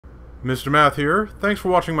Mr. Math here. Thanks for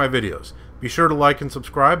watching my videos. Be sure to like and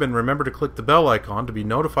subscribe, and remember to click the bell icon to be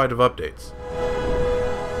notified of updates.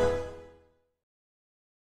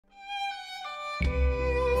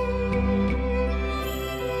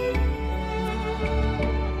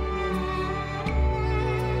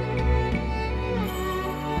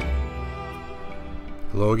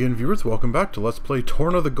 Hello again, viewers. Welcome back to Let's Play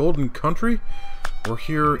Torna the Golden Country. We're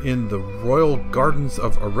here in the Royal Gardens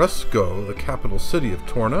of Oresco, the capital city of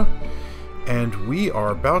Torna, and we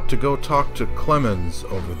are about to go talk to Clemens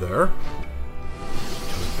over there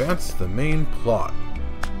to advance the main plot.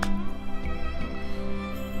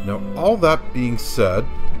 Now, all that being said,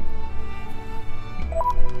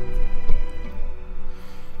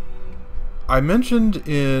 I mentioned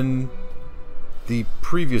in the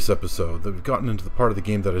previous episode that we've gotten into the part of the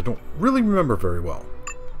game that I don't really remember very well.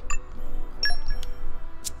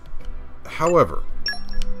 However,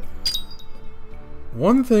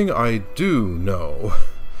 one thing I do know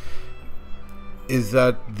is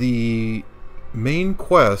that the main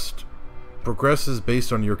quest progresses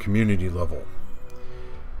based on your community level.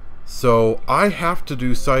 So I have to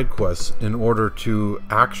do side quests in order to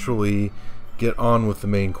actually get on with the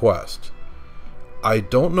main quest. I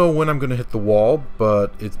don't know when I'm going to hit the wall,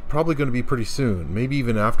 but it's probably going to be pretty soon. Maybe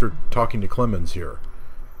even after talking to Clemens here.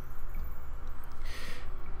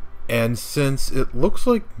 And since it looks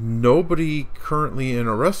like nobody currently in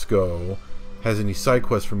Oresco has any side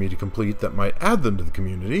quests for me to complete that might add them to the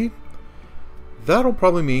community, that'll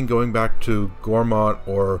probably mean going back to Gormott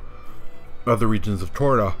or other regions of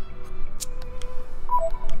Torna.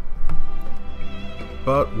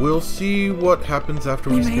 But we'll see what happens after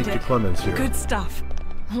we speak to Clemens here. Good stuff.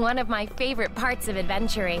 One of my favorite parts of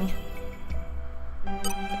adventuring.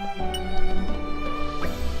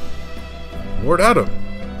 Lord Addam,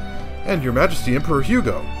 and Your Majesty Emperor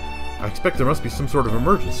Hugo. I expect there must be some sort of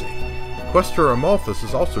emergency. Quaestor Amalthus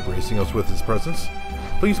is also gracing us with his presence.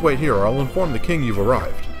 Please wait here, or I'll inform the king you've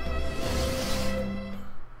arrived.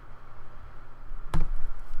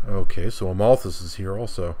 Okay, so Amalthus is here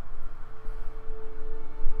also.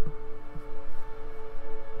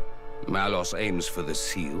 Malos aims for the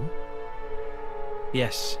seal?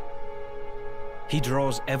 Yes. He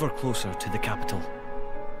draws ever closer to the capital,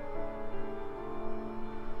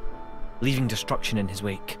 leaving destruction in his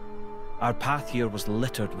wake. Our path here was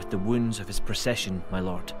littered with the wounds of his procession, my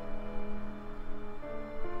lord.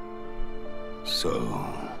 So,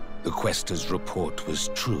 the Quaestor's report was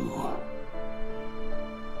true.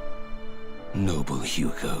 Noble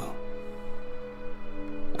Hugo.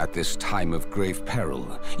 At this time of grave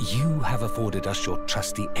peril, you have afforded us your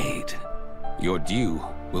trusty aid. Your due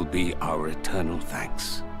will be our eternal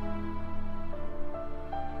thanks.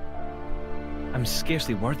 I'm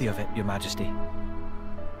scarcely worthy of it, Your Majesty.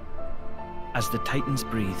 As the Titans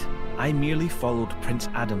breathe, I merely followed Prince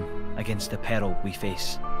Addam against the peril we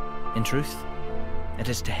face. In truth, it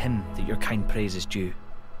is to him that your kind praise is due.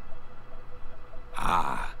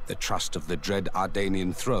 Ah, the trust of the dread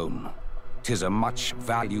Ardanian throne. 'Tis a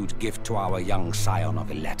much-valued gift to our young scion of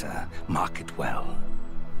Ileta. Mark it well.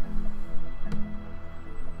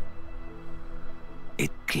 It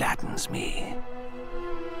gladdens me.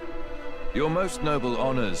 Your most noble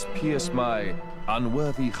honors pierce my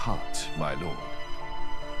unworthy heart, my lord.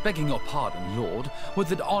 Begging your pardon, Lord, would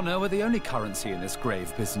that honor were the only currency in this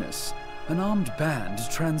grave business. An armed band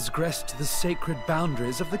transgressed the sacred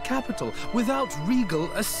boundaries of the capital without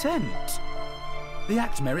regal assent. The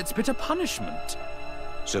act merits bitter punishment.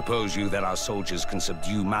 Suppose you that our soldiers can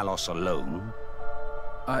subdue Malos alone?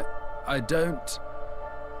 I don't...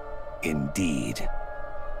 Indeed.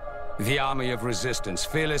 The army of resistance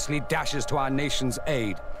fearlessly dashes to our nation's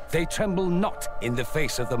aid. They tremble not in the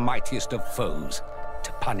face of the mightiest of foes.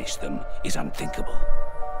 To punish them is unthinkable.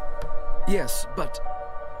 Yes, but...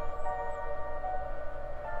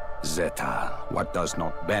 Zeta, what does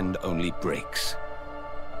not bend only breaks.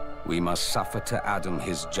 We must suffer to Addam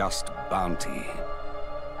his just bounty.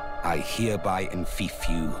 I hereby enfeoff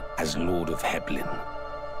you as Lord of Heblin.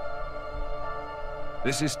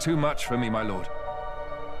 This is too much for me, my lord.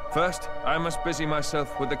 First, I must busy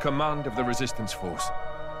myself with the command of the resistance force.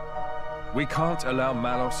 We can't allow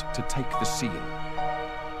Malos to take the seal.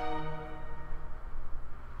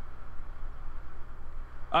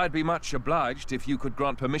 I'd be much obliged if you could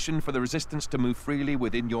grant permission for the resistance to move freely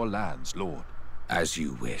within your lands, lord. As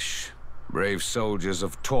you wish. Brave soldiers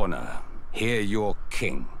of Torna, hear your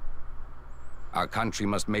king. Our country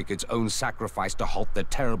must make its own sacrifice to halt the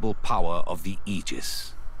terrible power of the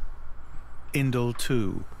Aegis. Indol,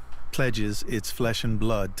 too, pledges its flesh and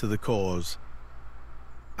blood to the cause.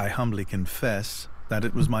 I humbly confess that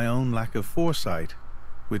it was my own lack of foresight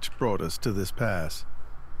which brought us to this pass.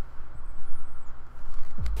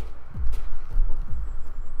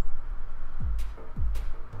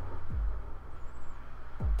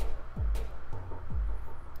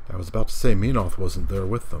 I was about to say Menoth wasn't there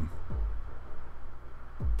with them.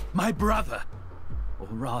 My brother, or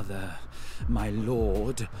rather, my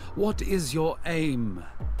lord, what is your aim?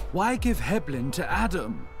 Why give Heblin to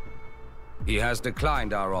Addam? He has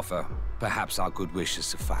declined our offer. Perhaps our good wishes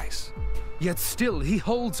suffice. Yet still he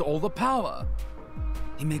holds all the power.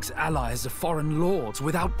 He makes allies of foreign lords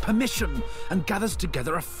without permission and gathers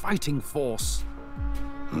together a fighting force.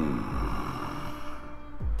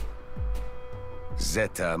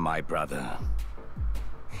 Zeta, my brother,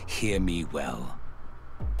 hear me well.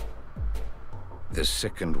 The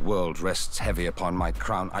sickened world rests heavy upon my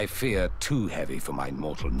crown. I fear too heavy for my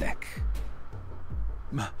mortal neck.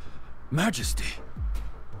 Majesty.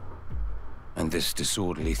 And this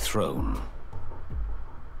disorderly throne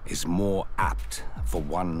is more apt for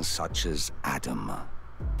one such as Addam.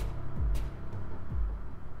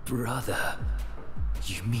 Brother,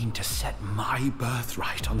 you mean to set my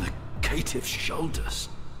birthright on the caitiff's shoulders?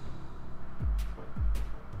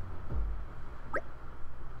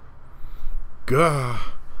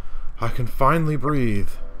 Gah! I can finally breathe.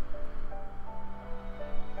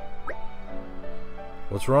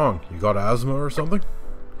 What's wrong? You got asthma or something?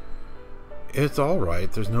 It's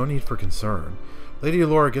alright, there's no need for concern. Lady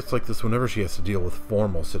Allura gets like this whenever she has to deal with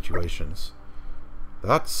formal situations.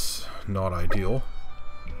 That's not ideal.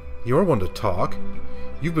 You're one to talk.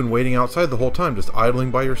 You've been waiting outside the whole time, just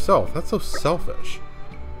idling by yourself. That's so selfish.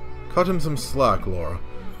 Cut him some slack, Laura.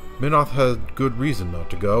 Menoth had good reason not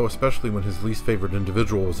to go, especially when his least favorite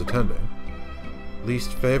individual was attending.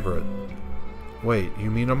 Least favorite? Wait,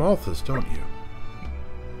 you mean Amalthus, don't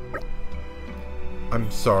you? I'm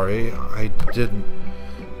sorry, I didn't...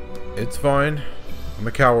 It's fine. I'm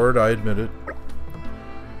a coward, I admit it.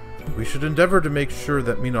 We should endeavor to make sure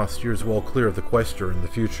that Menoth steers well clear of the Quaestor in the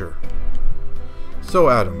future. So,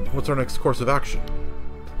 Addam, what's our next course of action?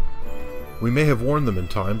 We may have warned them in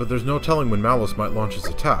time, but there's no telling when Malos might launch his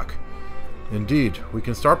attack. Indeed, we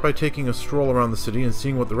can start by taking a stroll around the city and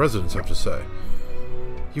seeing what the residents have to say.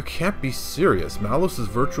 You can't be serious. Malos is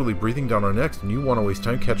virtually breathing down our necks and you want to waste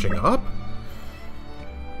time catching up?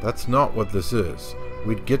 That's not what this is.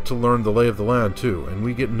 We'd get to learn the lay of the land too, and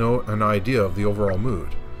we get an idea of the overall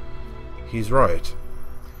mood. He's right.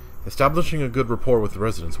 Establishing a good rapport with the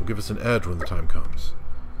residents will give us an edge when the time comes.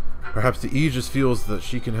 Perhaps the Aegis feels that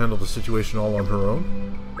she can handle the situation all on her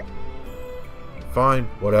own? Fine,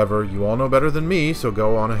 whatever. You all know better than me, so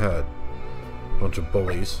go on ahead. Bunch of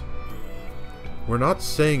bullies. We're not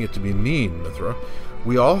saying it to be mean, Mithra.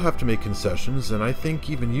 We all have to make concessions, and I think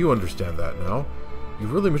even you understand that now.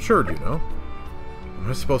 You've really matured, you know. Am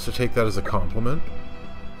I supposed to take that as a compliment?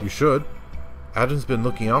 You should. Addam's been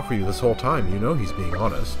looking out for you this whole time. You know he's being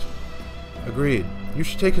honest. Agreed. You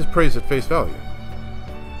should take his praise at face value.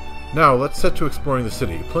 Now, let's set to exploring the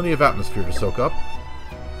city. Plenty of atmosphere to soak up.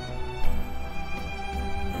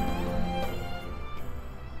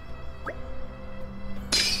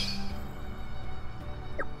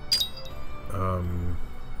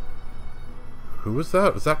 Who was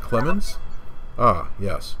that? Was that Clemens? Ah,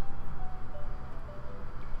 yes.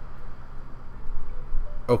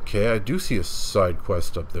 Okay, I do see a side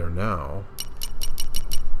quest up there now.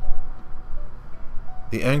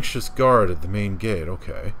 The anxious guard at the main gate,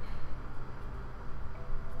 okay.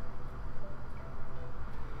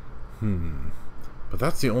 But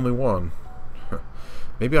that's the only one.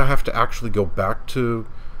 Maybe I have to actually go back to,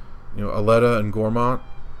 you know, Aletta and Gormont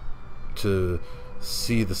to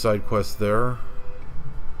see the side quest there.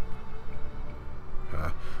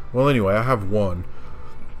 Well, anyway, I have one.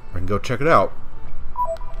 I can go check it out.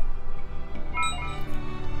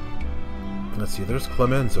 Let's see, there's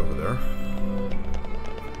Clemens over there.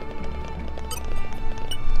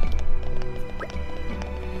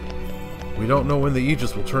 We don't know when the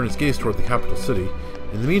Aegis will turn its gaze toward the capital city.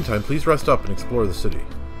 In the meantime, please rest up and explore the city.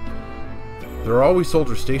 There are always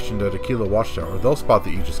soldiers stationed at Aquila Watchtower. They'll spot the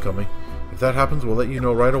Aegis coming. If that happens, we'll let you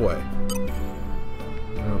know right away.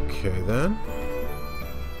 Okay, then.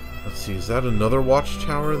 Let's see, is that another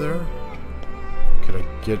watchtower there? Could I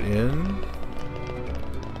get in?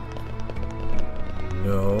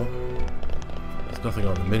 No. There's nothing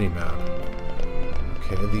on the mini-map.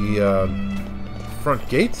 Okay, the front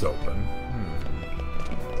gate's open.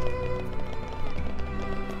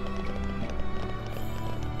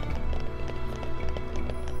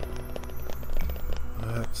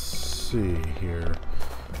 Let's see here.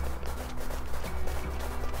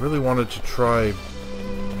 Really wanted to try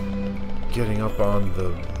getting up on the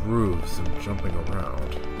roofs and jumping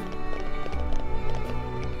around.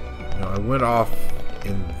 You know, I went off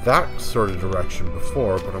in that sort of direction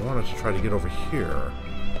before, but I wanted to try to get over here.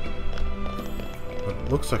 But it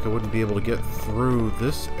looks like I wouldn't be able to get through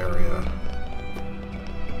this area.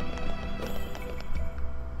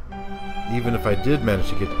 Even if I did manage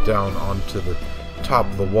to get down onto the top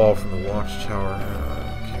of the wall from the watchtower.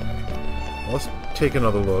 Okay. Well, let's take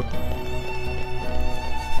another look.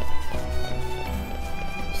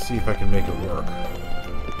 See if I can make it work.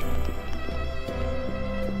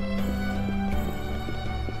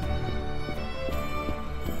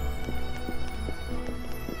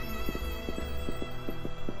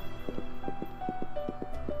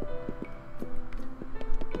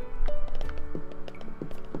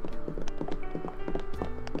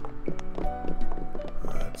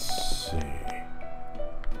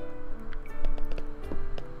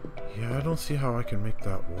 I don't see how I can make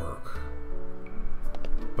that work.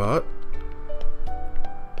 But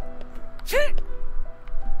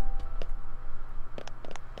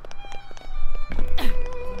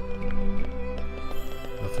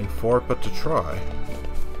nothing for it but to try.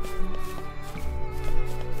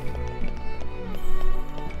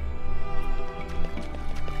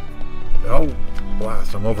 Oh,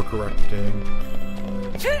 blast, I'm overcorrecting.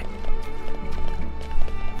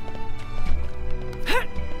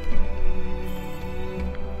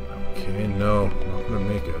 Okay, no, not gonna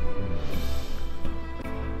make it.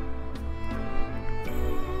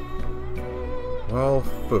 Well,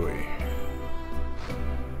 phooey.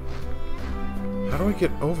 How do I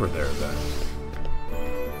get over there, then?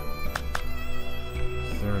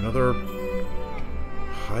 Is there another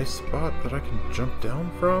high spot that I can jump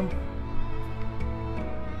down from?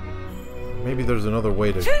 Maybe there's another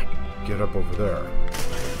way to get up over there.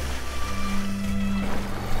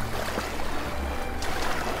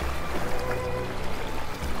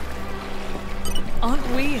 Aren't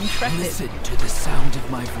we intrepid? Listen to the sound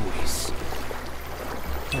of my voice.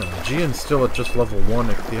 Yeah, Gian's still at just level 1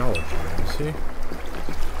 ichthyology, you see?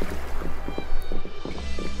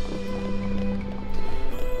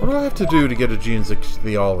 What do I have to do to get a Gian's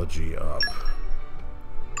ichthyology up?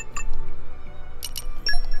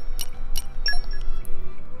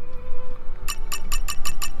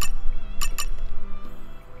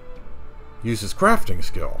 Use his crafting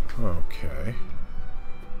skill. Okay.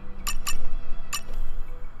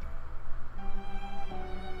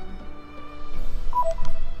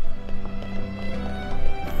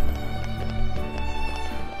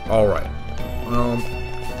 Alright. Well,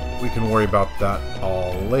 we can worry about that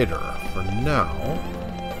all later. For now...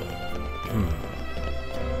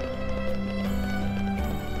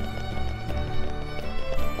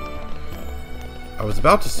 I was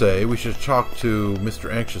about to say we should talk to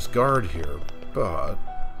Mr. Anxious Guard here, but...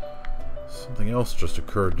 something else just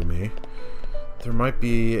occurred to me. There might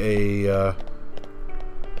be a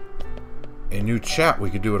new chat we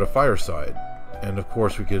could do at a fireside. And of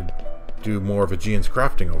course we could do more of a Gian's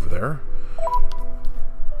crafting over there.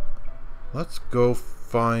 Let's go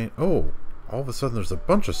find... oh, all of a sudden there's a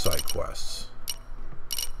bunch of side quests.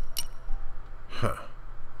 Huh.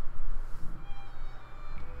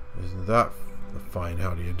 Isn't that a fine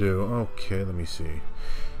how do you do? Okay, let me see.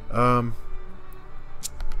 Dana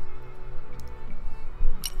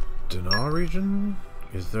region?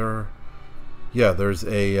 Is there... yeah, there's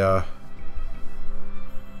a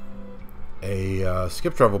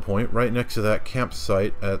skip travel point right next to that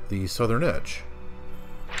campsite at the southern edge.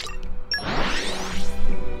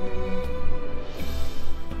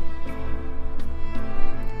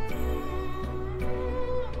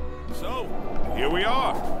 So, here we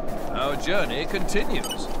are. Our journey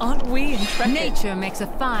continues. Aren't we intrepid? Nature makes a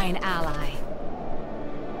fine ally.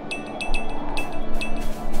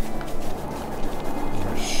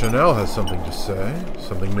 Chanel has something to say.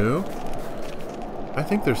 Something new. I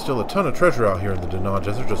think there's still a ton of treasure out here in the Dana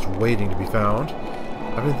Desert just waiting to be found.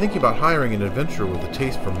 I've been thinking about hiring an adventurer with a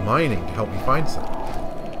taste for mining to help me find some.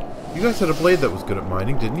 You guys had a blade that was good at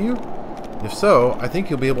mining, didn't you? If so, I think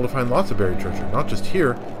you'll be able to find lots of buried treasure, not just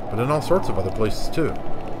here, but in all sorts of other places too.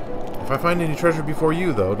 If I find any treasure before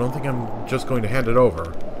you, though, don't think I'm just going to hand it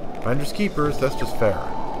over. Finders keepers, that's just fair.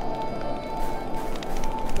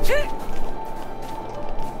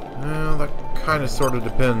 Well, that kind of sort of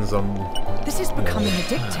depends on... This is becoming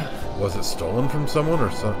addictive. Was it stolen from someone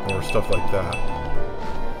or stuff like that?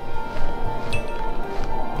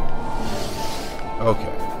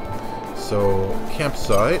 Okay. So,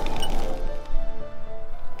 campsite.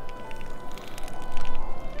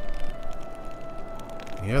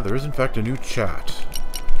 Yeah, there is in fact a new chat.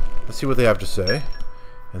 Let's see what they have to say.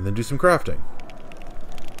 And then do some crafting.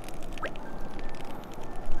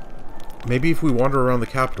 Maybe if we wander around the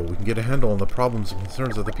capital, we can get a handle on the problems and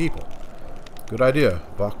concerns of the people. Good idea,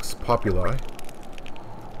 Vox Populi.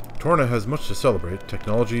 Torna has much to celebrate,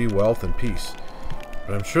 technology, wealth, and peace.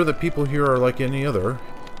 But I'm sure that people here are like any other,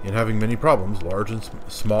 in having many problems, large and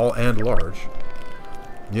small and large.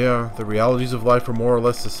 Yeah, the realities of life are more or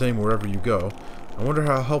less the same wherever you go. I wonder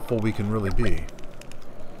how helpful we can really be.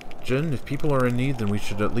 Jin, if people are in need, then we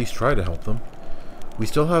should at least try to help them. We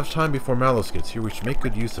still have time before Malos gets here. We should make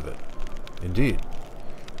good use of it. Indeed.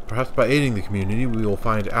 Perhaps by aiding the community, we will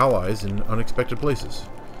find allies in unexpected places.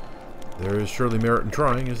 There is surely merit in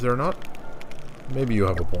trying, is there not? Maybe you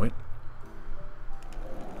have a point.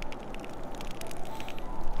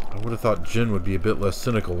 I would have thought Jin would be a bit less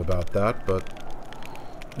cynical about that, but...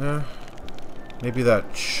 maybe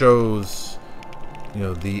that shows, you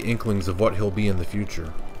know, the inklings of what he'll be in the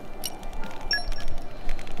future.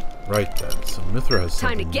 Right then, so Mithra has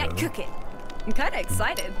something time to get cooking. I'm kind of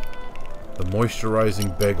excited. The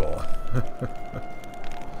moisturizing bagel.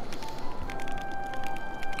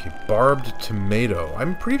 Okay, barbed tomato.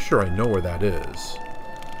 I'm pretty sure I know where that is.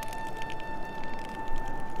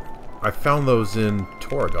 I found those in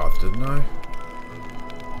Torgoth, didn't I?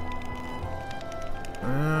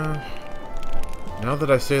 Now that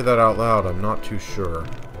I say that out loud, I'm not too sure.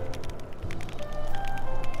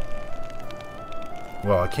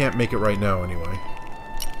 Well, I can't make it right now anyway.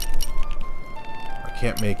 I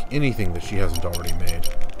can't make anything that she hasn't already made.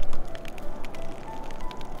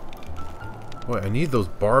 Boy, I need those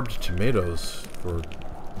barbed tomatoes for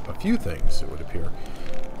a few things, it would appear.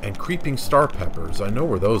 And creeping star peppers. I know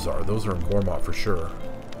where those are. Those are in Gormott for sure.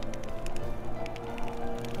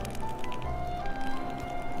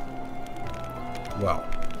 Well.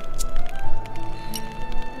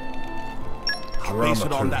 I'll base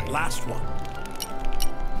it on that last one.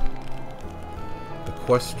 The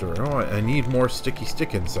Quaestor. Oh, I need more sticky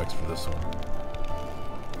stick insects for this one.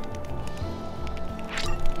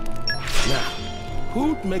 Now,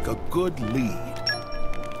 who'd make a good lead?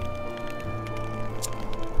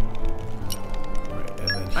 Right, and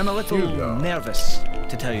then I'm a little nervous,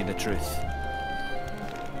 to tell you the truth.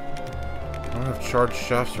 I don't have charged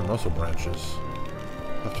shafts or muscle branches.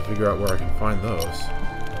 I'll have to figure out where I can find those.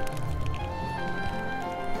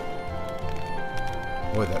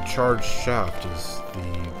 Boy, that charged shaft is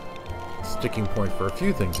the sticking point for a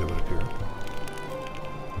few things, it would appear.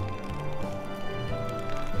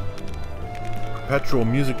 Perpetual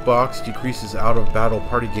music box decreases out-of-battle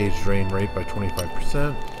party gauge drain rate by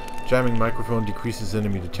 25%. Jamming microphone decreases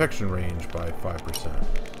enemy detection range by 5%.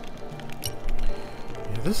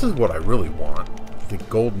 Yeah, this is what I really want. The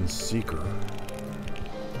Golden Seeker.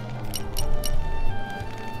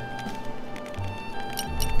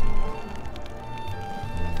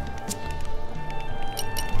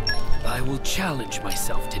 I will challenge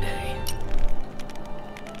myself today.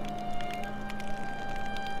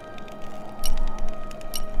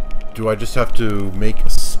 Do I just have to make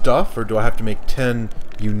stuff, or do I have to make 10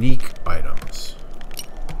 unique items?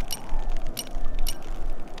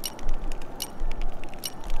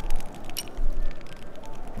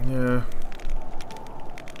 Yeah.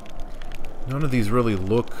 None of these really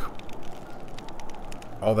look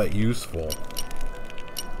all that useful.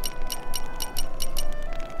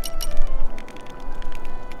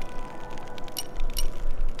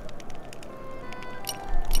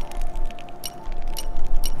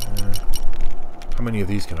 How many of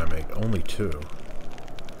these can I make? Only 2.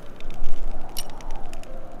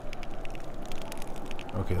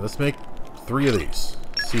 Okay, let's make 3 of these.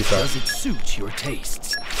 See if that... Does it suit your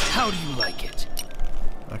tastes? How do you like it?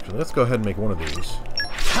 Actually, let's go ahead and make one of these.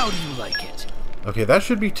 How do you like it? Okay, that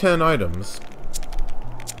should be 10 items.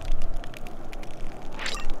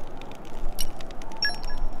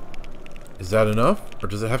 Is that enough? Or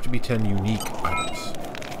does it have to be 10 unique items?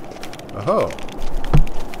 Oh.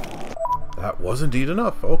 That was indeed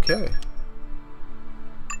enough. Okay.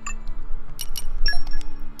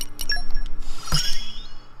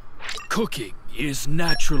 Cooking is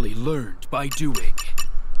naturally learned by doing.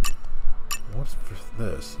 What's for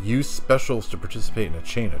this? Use specials to participate in a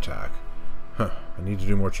chain attack. Huh. I need to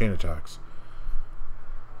do more chain attacks.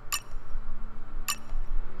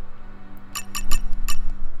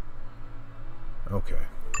 Okay.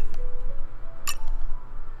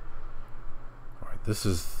 Alright, this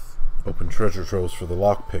is open treasure troves for the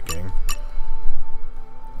lock picking.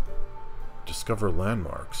 Discover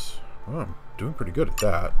landmarks. Oh, I'm doing pretty good at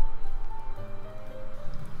that.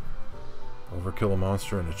 Overkill a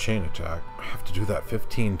monster in a chain attack. I have to do that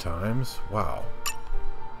 15 times? Wow.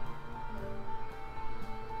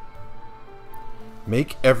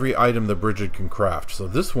 Make every item that Bridget can craft. So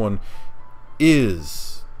this one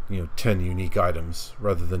is, you know, 10 unique items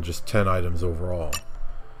rather than just 10 items overall.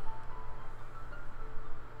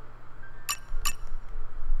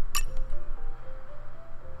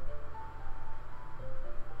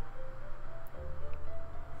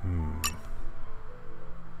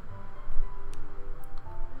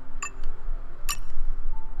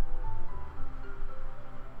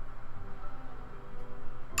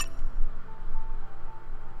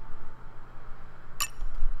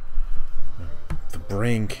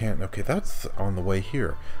 Brain can't... Okay, that's on the way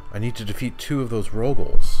here. I need to defeat 2 of those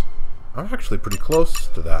Rogals. I'm actually pretty close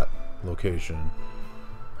to that location.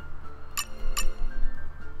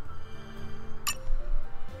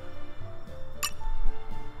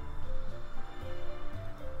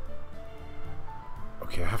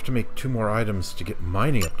 Okay, I have to make 2 more items to get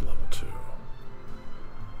mining up to level 2.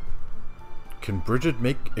 Can Bridget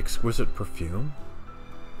make exquisite perfume?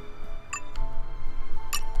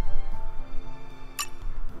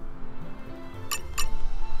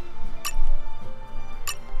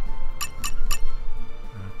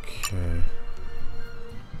 Okay.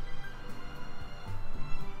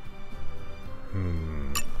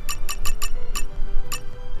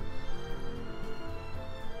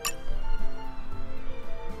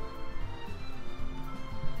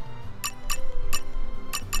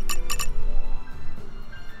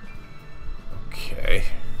 Okay.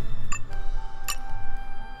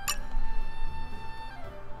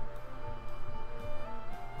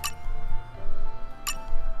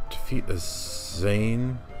 Defeat a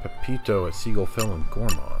Zane Pepito at Seagull Fell and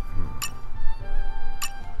Gormont.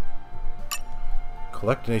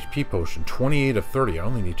 Collect an HP potion. 28 of 30. I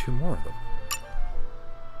only need 2 more of them.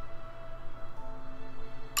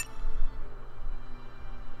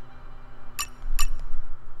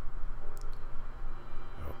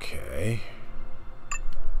 Okay.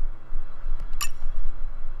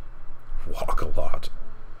 Walk a lot.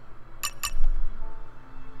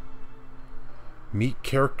 Meet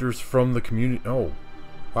characters from the community. Oh,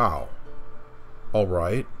 wow.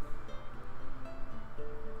 Alright.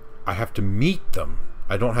 I have to meet them.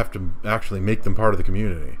 I don't have to actually make them part of the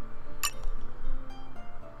community.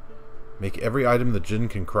 Make every item that Jin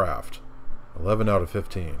can craft. 11 out of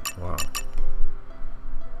 15. Wow.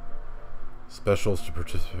 Specials to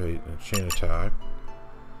participate in a chain attack.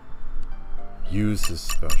 Use his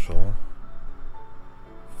special.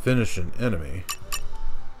 Finish an enemy.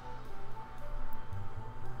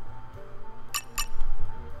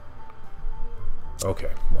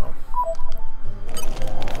 Okay, well.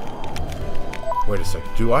 Wait a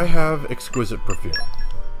second. Do I have exquisite perfume?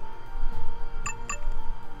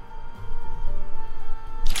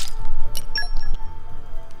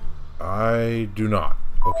 I do not.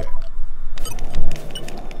 Okay.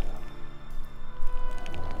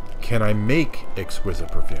 Can I make exquisite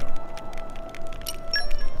perfume?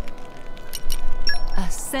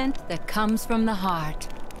 A scent that comes from the heart.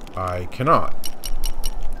 I cannot.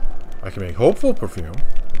 I can make hopeful perfume.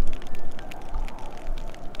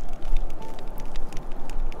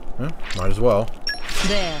 Might as well.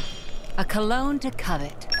 There. A cologne to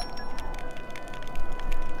covet.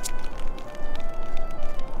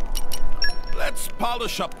 Let's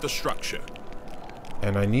polish up the structure.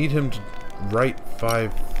 And I need him to write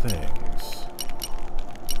 5 things.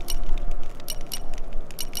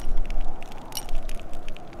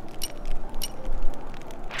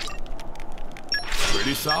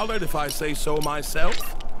 Pretty solid if I say so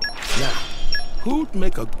myself. Now, who'd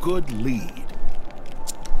make a good lead?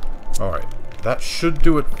 Alright, that should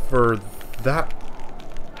do it for that.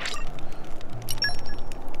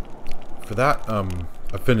 For that,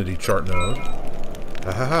 affinity chart node.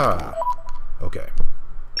 Ahaha. Okay.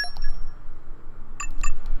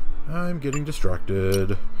 I'm getting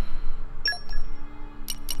distracted.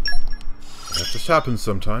 That just happens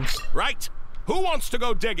sometimes. Right. Who wants to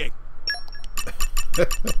go digging?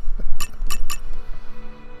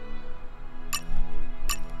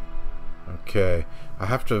 Okay. I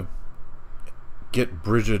have to get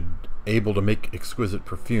Bridget able to make exquisite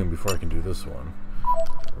perfume before I can do this one.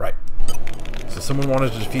 Right. So someone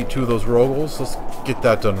wanted to defeat 2 of those Rogals. Let's get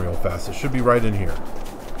that done real fast. It should be right in here.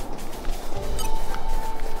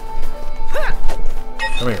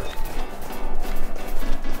 Come here.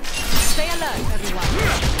 Stay alert, everyone.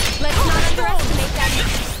 Let's not underestimate them.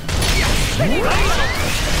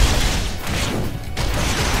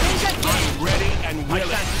 I'm ready and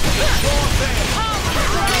willing.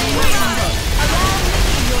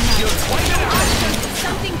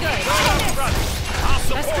 Something good. I'll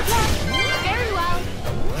support you. Very well.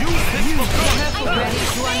 Use this for good. Ready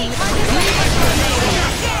to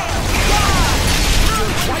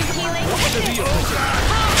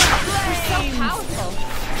Healing.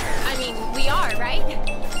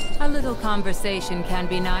 little conversation can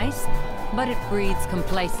be nice, but it breeds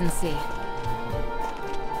complacency.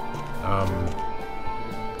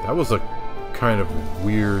 That was a kind of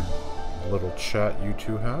weird little chat you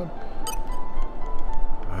two had.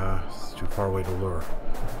 It's too far away to lure.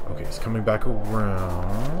 Okay, he's coming back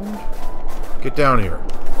around. Get down here.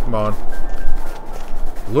 Come on.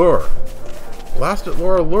 Lure. Blast it,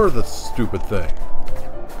 Laura. Lure the stupid thing.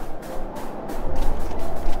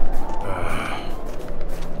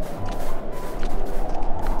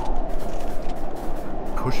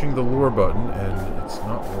 Pushing the lure button and it's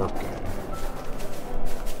not working.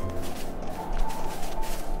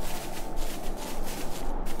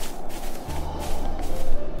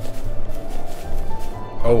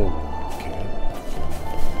 Oh, okay.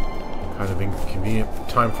 Kind of inconvenient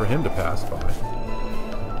time for him to pass by.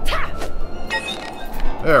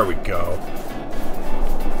 There we go.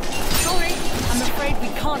 Sorry, I'm afraid we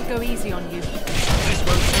can't go easy on you. This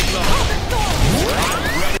won't take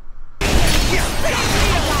long.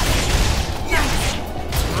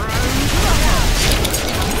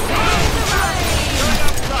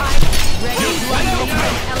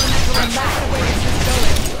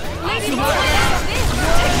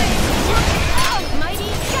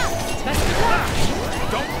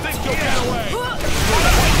 Don't think you'll get away.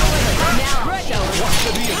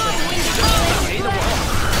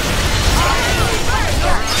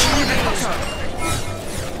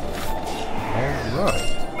 Alright.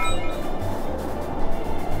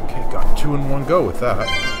 Okay, got 2 in one go with that.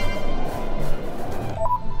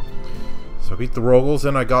 So I beat the Rogals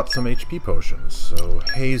and I got some HP potions. So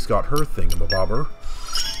Hayes got her thingamabobber.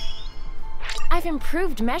 I've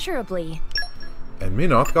improved measurably. And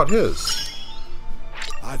Minoth got his.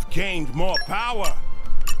 I've gained more power.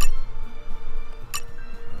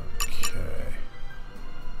 Okay.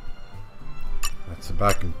 That's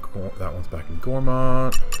back in that one's back in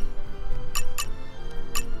Gormont.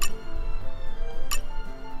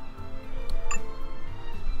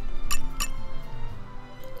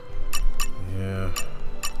 Yeah.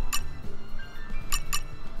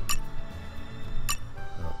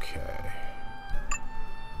 Okay.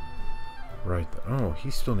 Right. Oh,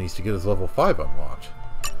 he still needs to get his level 5 unlocked.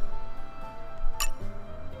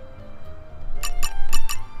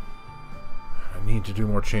 I need to do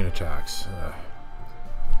more chain attacks.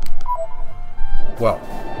 Well,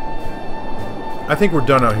 I think we're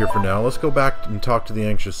done out here for now. Let's go back and talk to the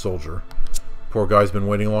anxious soldier. Poor guy's been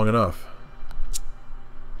waiting long enough.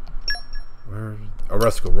 Where?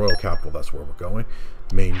 Oresco, Royal Capital, that's where we're going.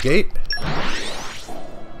 Main gate.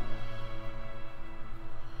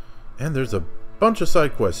 And there's a bunch of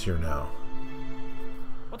side quests here now.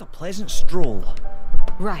 What a pleasant stroll.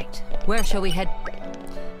 Right. Where shall we head?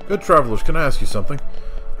 Good travelers, can I ask you something?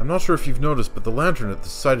 I'm not sure if you've noticed, but the lantern at the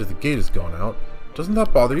side of the gate has gone out. Doesn't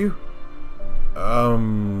that bother you?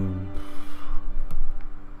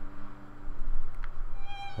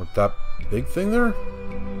 What, that big thing there?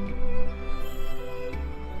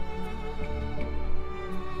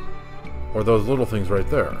 Or those little things right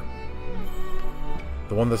there?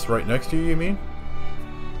 The one that's right next to you, you mean?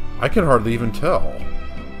 I can hardly even tell.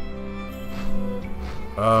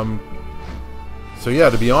 So yeah,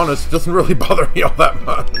 to be honest, it doesn't really bother me all that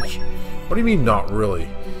much. What do you mean, not really?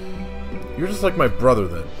 You're just like my brother,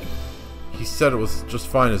 then. He said it was just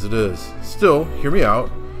fine as it is. Still, hear me out.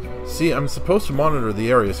 See, I'm supposed to monitor the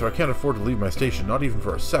area, so I can't afford to leave my station, not even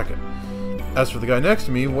for a second. As for the guy next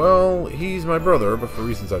to me, well, he's my brother, but for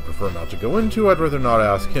reasons I prefer not to go into, I'd rather not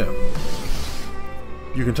ask him.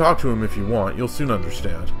 You can talk to him if you want, you'll soon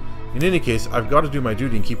understand. In any case, I've got to do my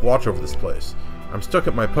duty and keep watch over this place. I'm stuck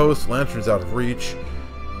at my post, lantern's out of reach.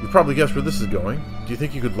 You probably guessed where this is going. Do you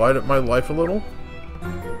think you could light up my life a little?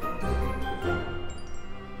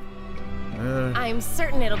 I'm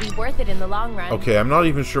certain it'll be worth it in the long run. Okay, I'm not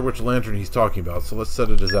even sure which lantern he's talking about, so let's set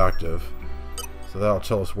it as active. So that'll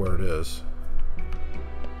tell us where it is.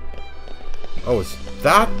 Oh, it's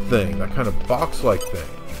that thing, that kind of box-like thing.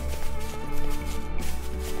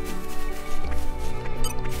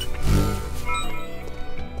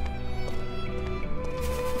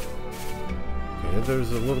 Okay,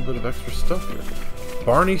 there's a little bit of extra stuff here.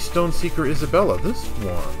 Barney Stoneseeker Isabella, this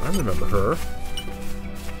one. I remember her.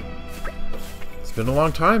 It's been a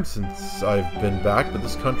long time since I've been back, but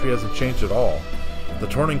this country hasn't changed at all. The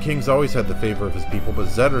Tornan King's always had the favor of his people, but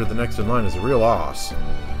Zedder, the next in line, is a real ass.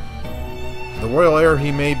 The royal heir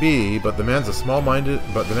he may be, but the man's small-minded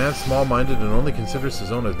and only considers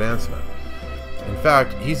his own advancement. In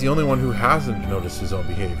fact, he's the only one who hasn't noticed his own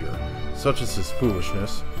behavior. Such is his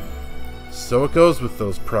foolishness. So it goes with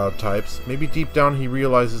those proud types. Maybe deep down he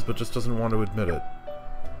realizes, but just doesn't want to admit it.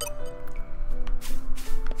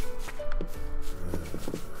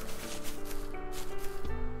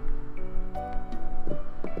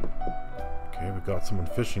 we've got someone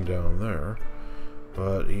fishing down there.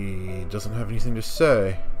 But he doesn't have anything to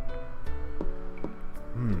say.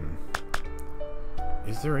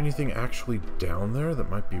 Is there anything actually down there that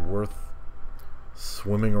might be worth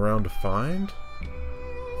swimming around to find?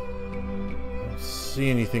 I don't see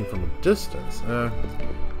anything from a distance.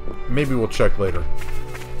 Maybe we'll check later.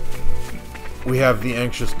 We have the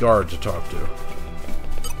anxious guard to talk to.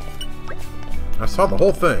 I saw the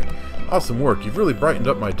whole thing. Awesome work. You've really brightened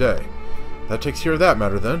up my day. That takes care of that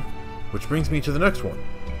matter then. Which brings me to the next one.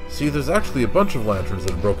 See, there's actually a bunch of lanterns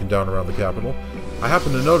that have broken down around the capital. I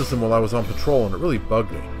happened to notice them while I was on patrol, and it really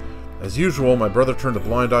bugged me. As usual, my brother turned a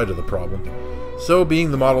blind eye to the problem. So,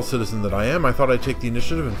 being the model citizen that I am, I thought I'd take the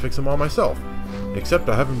initiative and fix them all myself. Except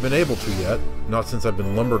I haven't been able to yet, not since I've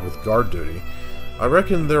been lumbered with guard duty. I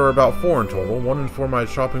reckon there are about 4 in total, 1 in Formide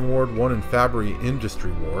Shopping Ward, 1 in Fabry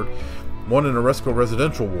Industry Ward, 1 in Oresco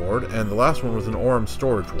Residential Ward, and the last one was in Orem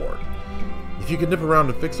Storage Ward. If you could nip around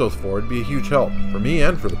and fix those 4, it'd be a huge help, for me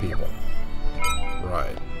and for the people.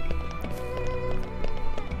 Right.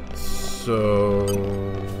 So...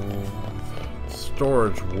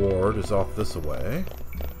 Storage Ward is off this way.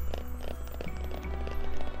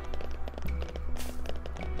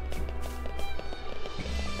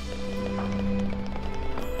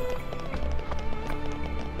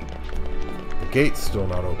 The gate's still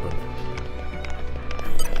not open.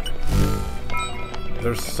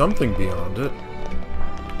 There's something beyond it.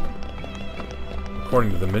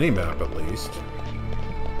 According to the mini-map, at least.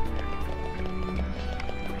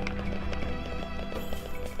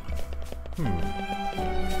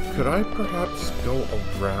 Could I perhaps go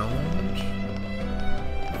around?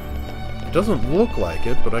 It doesn't look like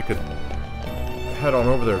it, but I could head on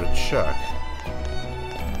over there to check.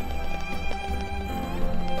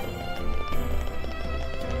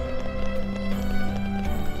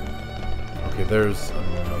 Okay, there's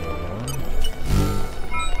another one.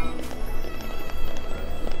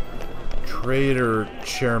 Trader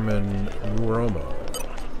Chairman Muromo.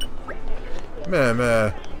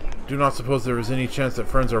 Meh. Do not suppose there is any chance that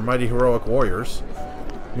friends are mighty heroic warriors.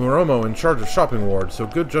 Muromo in charge of shopping ward, so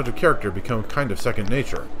good judge of character become kind of second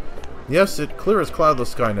nature. Yes, it clear as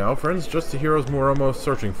cloudless sky now. Friends, just the heroes Muromo is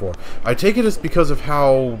searching for. I take it as because of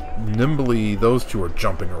how nimbly those two are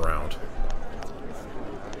jumping around.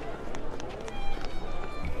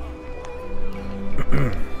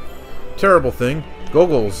 Terrible thing.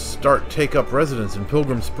 Goggles take up residence in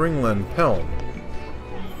Pilgrim Springland Pelm.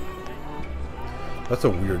 That's a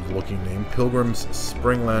weird looking name. Pilgrim's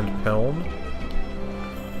Springland Pelm.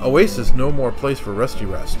 Oasis no more place for resty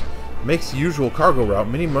rest. Makes the usual cargo route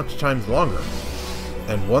many much times longer.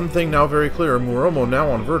 And one thing now very clear, Muromo now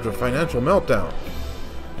on verge of financial meltdown.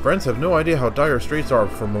 Friends have no idea how dire straits are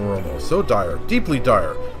for Muromo. So dire, deeply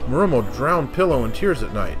dire. Muromo drown pillow in tears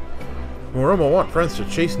at night. Muromo want friends to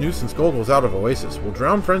chase nuisance Goggles out of Oasis. Will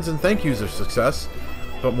drown friends in thank yous of success.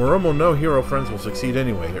 But Muromo no hero friends will succeed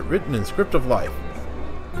anyway. It written in script of life.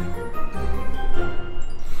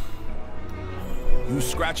 You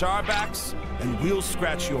scratch our backs, and we'll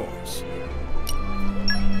scratch yours.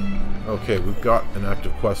 Okay, we've got an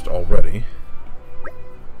active quest already.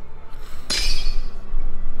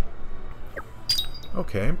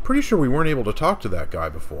 Okay, I'm pretty sure we weren't able to talk to that guy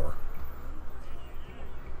before.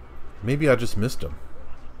 Maybe I just missed him.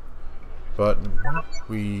 But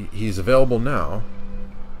he's available now.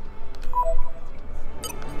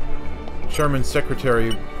 Chairman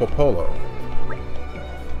Secretary Popolo.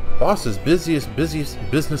 Boss's busiest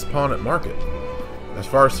business pawn at market. As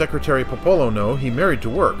far as Secretary Popolo know, he married to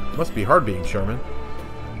work. Must be hard being chairman.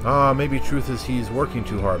 Maybe truth is he's working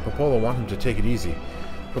too hard. Popolo want him to take it easy.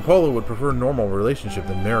 Popolo would prefer normal relationship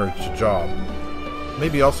than marriage to job.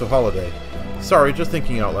 Maybe also holiday. Sorry, just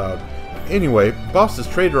thinking out loud. Anyway, boss is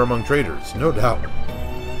trader among traders, no doubt.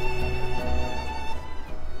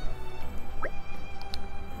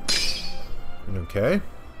 Okay.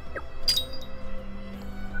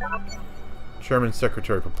 Chairman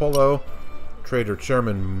Secretary Popolo. Trader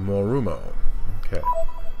Chairman Muromo. Okay.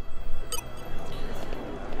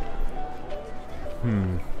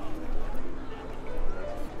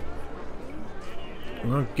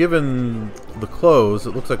 Well, given the clothes,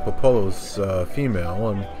 it looks like Popolo's female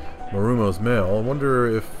and Muromo's male. I wonder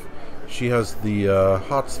if she has the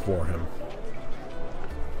hots for him.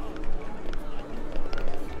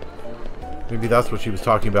 Maybe that's what she was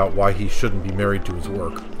talking about, why he shouldn't be married to his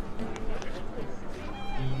work.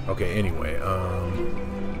 Okay, anyway,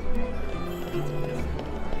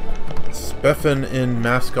 Speffen in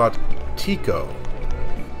mascot Tico.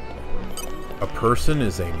 A person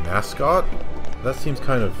is a mascot? That seems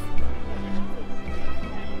kind of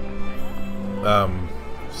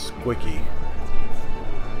squicky.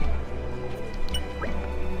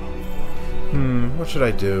 What should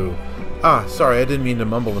I do? Ah, sorry, I didn't mean to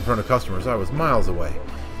mumble in front of customers. I was miles away.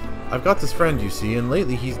 I've got this friend, you see, and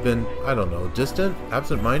lately he's been, I don't know, distant,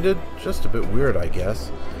 absent-minded, just a bit weird, I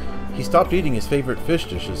guess. He stopped eating his favorite fish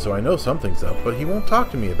dishes, so I know something's up, but he won't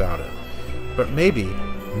talk to me about it. But maybe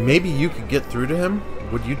you could get through to him?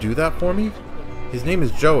 Would you do that for me? His name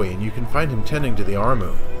is Joey, and you can find him tending to the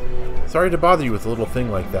Armu. Sorry to bother you with a little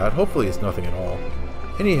thing like that. Hopefully it's nothing at all.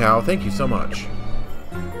 Anyhow, thank you so much.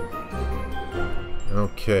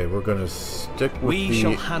 Okay, we're gonna stick with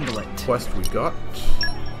the quest we got.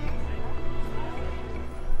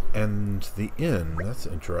 And the inn, that's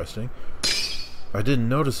interesting. I didn't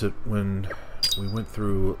notice it when we went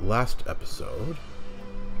through last episode.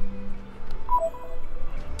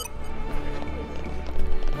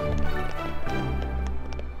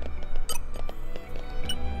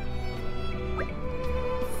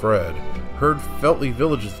 Fred. Heard Feltley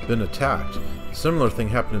village has been attacked. A similar thing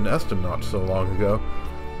happened in Addam not so long ago.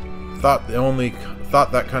 Thought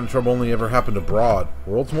that kind of trouble only ever happened abroad.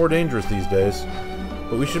 World's more dangerous these days.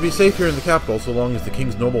 But we should be safe here in the capital so long as the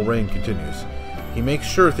king's noble reign continues. He makes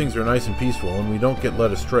sure things are nice and peaceful and we don't get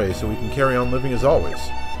led astray so we can carry on living as always.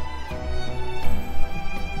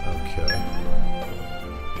 Okay.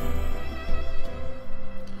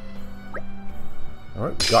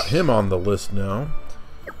 Alright, we got him on the list now.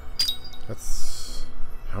 That's...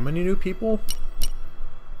 how many new people?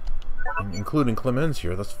 Including Clemens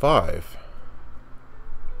here, that's 5.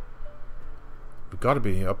 We've got to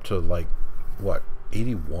be up to, like, what,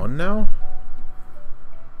 81 now?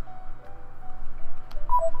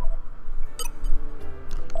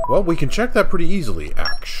 Well, we can check that pretty easily,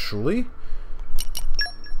 actually.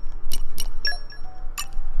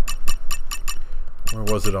 Where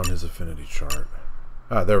was it on his affinity chart?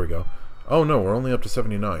 Ah, there we go. Oh no, we're only up to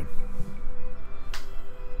 79.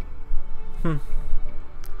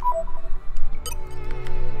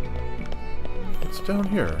 What's down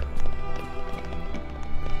here?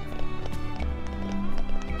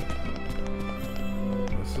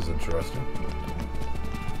 This is interesting.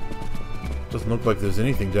 Doesn't look like there's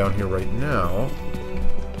anything down here right now.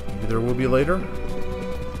 Maybe there will be later?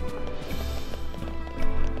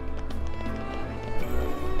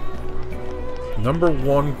 Number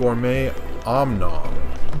 1 Gourmet Omnom.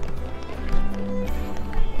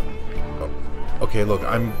 Oh, okay, look,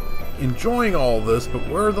 I'm enjoying all this, but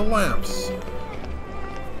where are the lamps?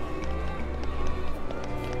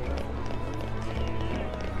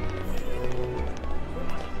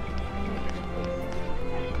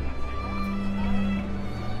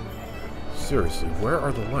 Seriously, where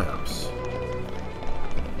are the lamps?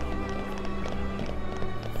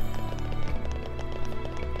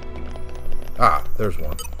 Ah, there's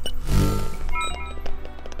one.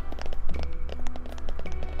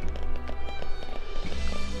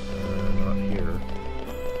 Not here.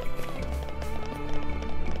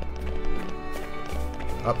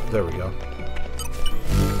 Up, there we go.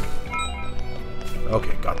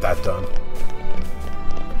 Okay, got that done.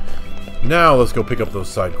 Now let's go pick up those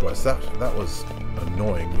side quests. That was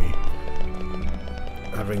annoying me.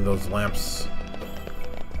 Having those lamps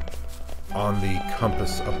on the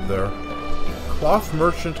compass up there. Cloth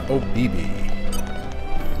Merchant Obibi.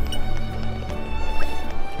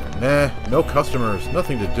 Nah, no customers,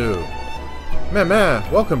 nothing to do. Meh,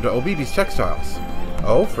 welcome to Obibi's Textiles.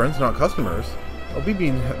 Oh, friends not customers.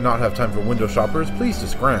 Obibi not have time for window shoppers, please to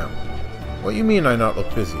scram. What you mean I not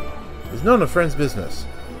look busy? It's none of friends' business.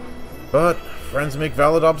 But friends make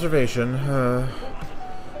valid observation.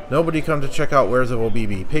 Nobody come to check out wares of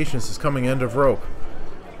Obibi. Patience is coming end of rope.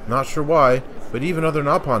 Not sure why, but even other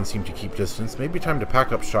Naupons seem to keep distance. Maybe time to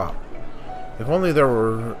pack up shop. If only there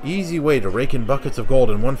were an easy way to rake in buckets of gold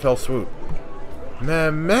in one fell swoop. Meh,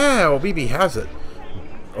 Obibi has it.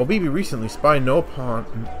 Obibi recently spied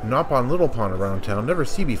Naupon Little Pon around town, never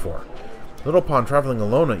see before. Little Pon traveling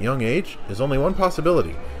alone at young age? There's only one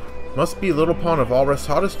possibility. Must be Little Pon of Alrest's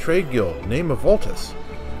hottest trade guild, name of Voltus.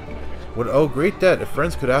 Would owe great debt if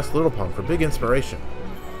friends could ask Little Pon for big inspiration.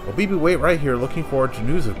 Obibi wait right here, looking forward to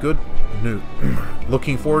news of good news.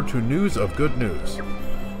 Looking forward to news of good news.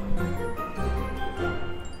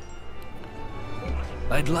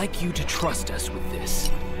 I'd like you to trust us with this.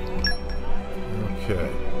 Okay.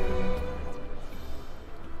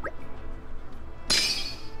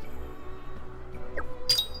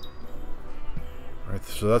 Alright,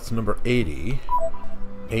 so that's number 80.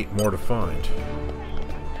 8 more to find.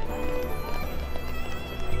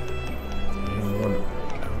 Anyone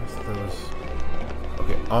else? There was...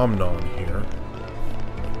 okay, Omnon here.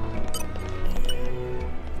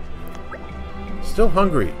 Still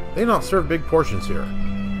hungry. They not serve big portions here.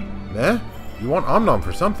 Eh? You want Omnom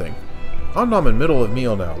for something? Omnom in middle of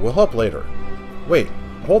meal now. We'll help later. Wait,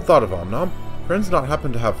 hold thought of Omnom. Friends not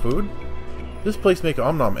happen to have food? This place make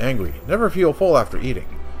Omnom angry. Never feel full after eating.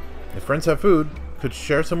 If friends have food, could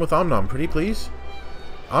share some with Omnom, pretty please?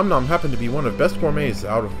 Omnom happened to be one of best gourmets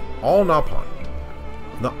out of all Napon.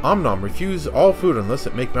 Omnom refuse all food unless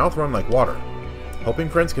it make mouth run like water. Hoping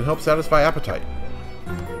friends can help satisfy appetite.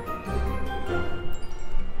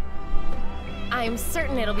 I'm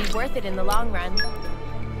certain it'll be worth it in the long run.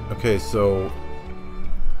 Okay, so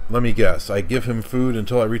let me guess. I give him food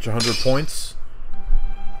until I reach 100 points.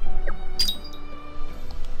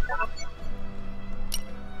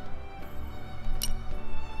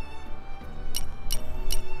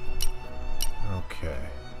 Okay.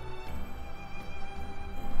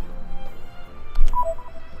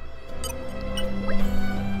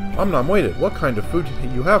 Omnom waited. What kind of food do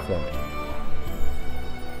you have for me?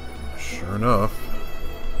 Sure enough.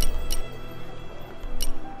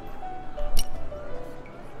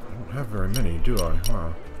 I don't have very many, do I? Huh.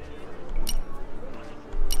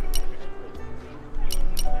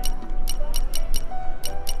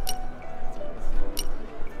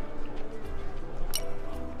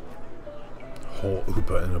 Whole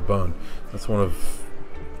Upa in a bun. That's one of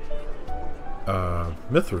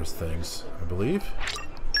Mithra's things, I believe.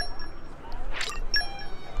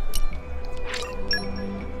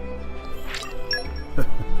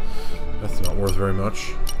 That's not worth very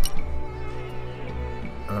much.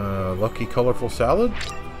 Lucky colorful salad?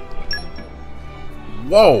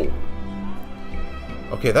 Whoa!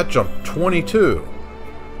 Okay, that jumped 22.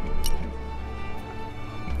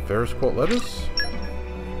 Ferris quote lettuce?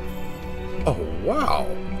 Oh, wow!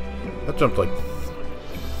 That jumped like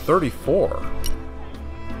 34.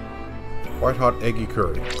 White hot eggy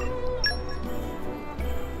curry.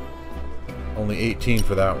 Only 18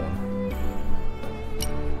 for that one.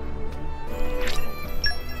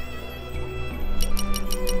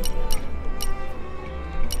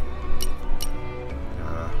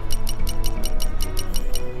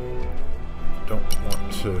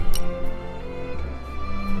 To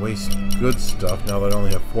waste good stuff now that I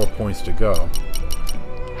only have 4 points to go.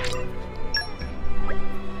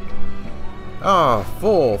 Ah,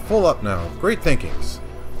 full up now. Great thinkings.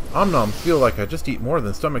 Omnom feel like I just eat more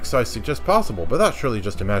than stomach size suggests possible, but that's surely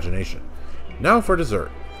just imagination. Now for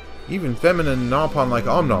dessert. Even feminine Napon like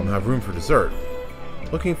Omnom have room for dessert.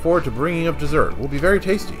 Looking forward to bringing up dessert. Will be very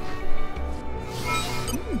tasty.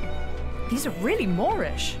 These are really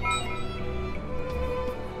Moorish.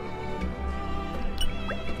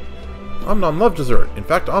 Omnom loves dessert. In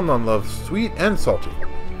fact, Omnom loves sweet and salty.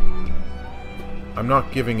 I'm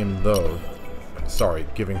not giving him those. Sorry,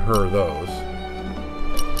 giving her those.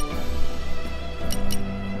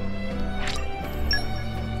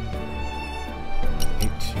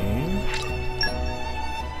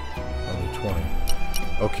 Only 20.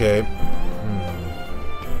 Okay.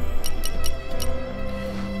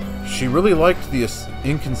 She really liked the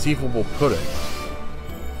inconceivable pudding.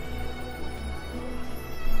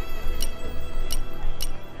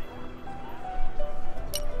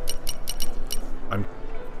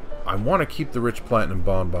 I want to keep the rich platinum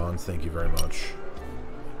bonbons, thank you very much.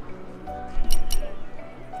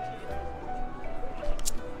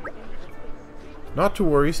 Not to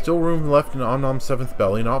worry, still room left in Omnom's 7th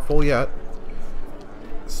belly, not full yet.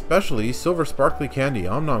 Especially silver sparkly candy.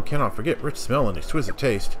 Omnom cannot forget rich smell and exquisite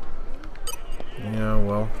taste. Yeah,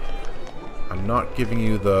 well, I'm not giving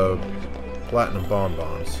you the platinum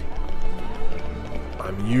bonbons.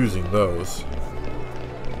 I'm using those.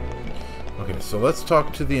 Okay, so let's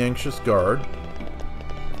talk to the anxious guard.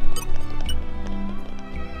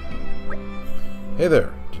 Hey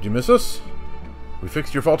there, did you miss us? We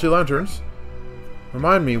fixed your faulty lanterns.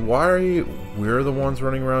 Remind me, why we're the ones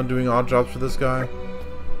running around doing odd jobs for this guy?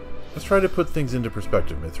 Let's try to put things into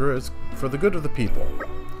perspective, Mithra. It's for the good of the people.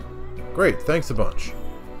 Great, thanks a bunch.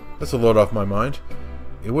 That's a load off my mind.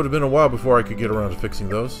 It would have been a while before I could get around to fixing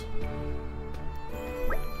those.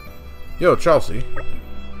 Yo, Chelsea.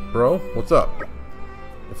 Bro, what's up?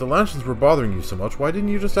 If the lanterns were bothering you so much, why didn't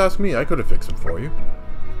you just ask me? I could have fixed them for you.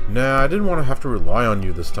 Nah, I didn't want to have to rely on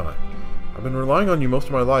you this time. I've been relying on you most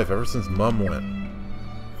of my life, ever since Mum went.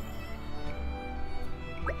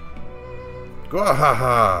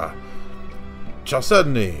 Gwahaha!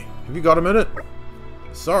 Chalcedony, have you got a minute?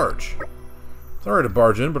 Sarge. Sorry to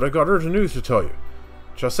barge in, but I got urgent news to tell you.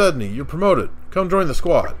 Chalcedony, you're promoted. Come join the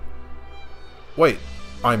squad. Wait,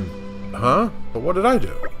 Huh? But what did I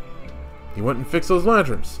do? He went and fixed those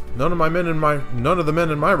lanterns. None of the men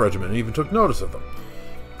in my regiment even took notice of them.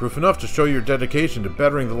 Proof enough to show your dedication to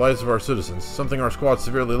bettering the lives of our citizens, something our squad's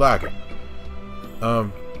severely lacking.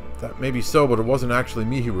 That may be so, but it wasn't actually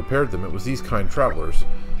me who repaired them. It was these kind travelers.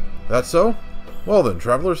 That so? Well then,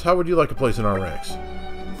 travelers, how would you like a place in our ranks?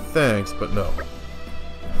 Thanks, but no.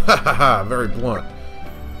 Ha ha ha, very blunt.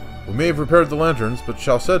 We may have repaired the lanterns, but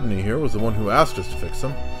Chalcedony here was the one who asked us to fix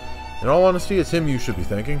them. In all honesty, it's him you should be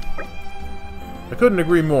thanking. I couldn't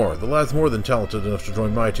agree more. The lad's more than talented enough to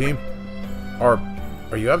join my team. Are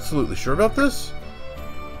you absolutely sure about this?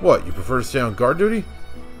 What, you prefer to stay on guard duty?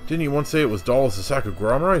 Didn't you once say it was dull as a sack of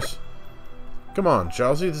gram rice? Come on,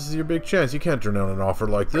 Chalsey, this is your big chance. You can't turn down an offer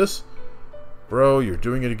like this. Bro, you're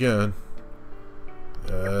doing it again.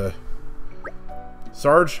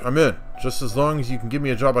 Sarge, I'm in. Just as long as you can give me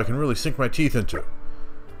a job I can really sink my teeth into.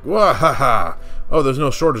 Wahaha! Oh, there's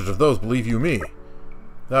no shortage of those, believe you me.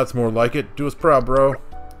 That's more like it. Do us proud, bro.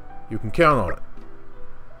 You can count on it.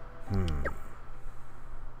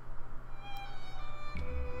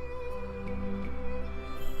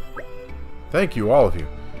 Thank you, all of you.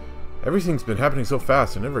 Everything's been happening so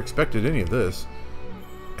fast, I never expected any of this.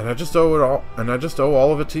 And I just owe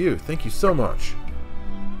all of it to you. Thank you so much.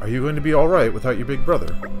 Are you going to be alright without your big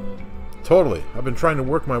brother? Totally. I've been trying to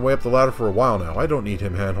work my way up the ladder for a while now. I don't need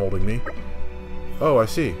him hand-holding me. Oh, I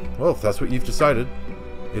see. Well, if that's what you've decided.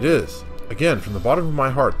 It is. Again, from the bottom of my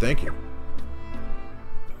heart, thank you.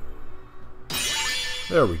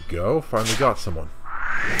 There we go. Finally got someone.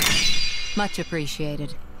 Much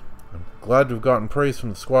appreciated. I'm glad to have gotten praise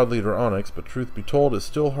from the squad leader Onyx, but truth be told, it's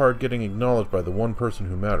still hard getting acknowledged by the one person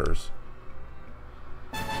who matters.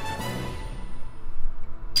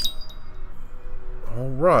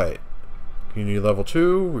 Alright. Community level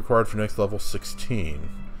 2, required for next level 16.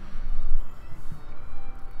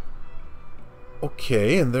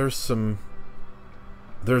 Okay, and there's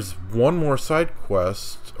one more side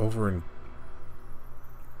quest over in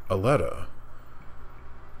Aletta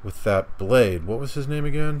with that blade. What was his name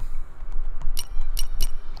again?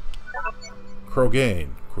 Krogani?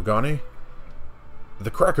 The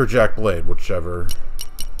Crackerjack blade, whichever.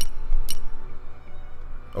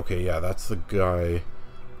 Okay, yeah, that's the guy.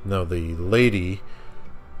 No, the lady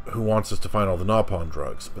who wants us to find all the Napalm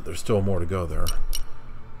drugs, but there's still more to go there.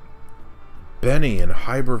 Benny in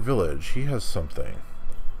Hyber Village. He has something.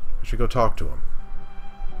 I should go talk to him.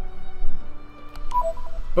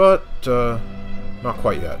 But, not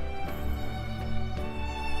quite yet.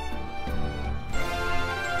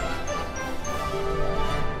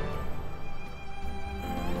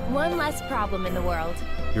 One less problem in the world.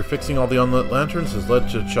 Your fixing all the unlit lanterns has led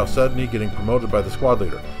to Chalcedony getting promoted by the squad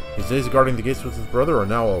leader. His days guarding the gates with his brother are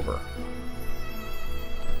now over.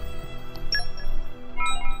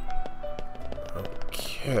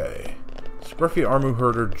 Okay. Scruffy Armu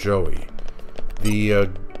Herder Joey. The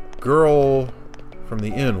girl from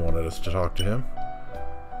the inn wanted us to talk to him.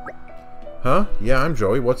 Huh? Yeah, I'm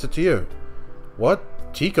Joey. What's it to you?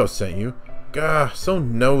 What? Tico sent you? Gah, so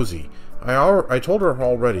nosy. I told her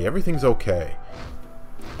already. Everything's okay.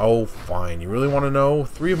 Oh, fine. You really want to know?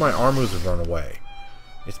 3 of my Armus have run away.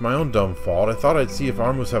 It's my own dumb fault. I thought I'd see if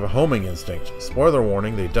Armus have a homing instinct. Spoiler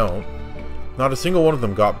warning, they don't. Not a single one of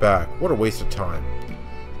them got back. What a waste of time.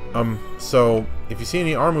 So, if you see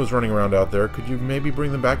any Armus running around out there, could you maybe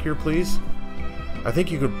bring them back here, please? I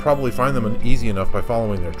think you could probably find them easy enough by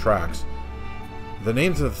following their tracks. The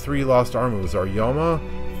names of the 3 lost Armus are Yoma,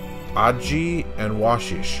 Aji, and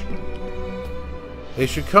Washish. They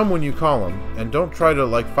should come when you call them, and don't try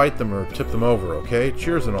to, fight them or tip them over, okay?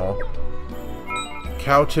 Cheers and all.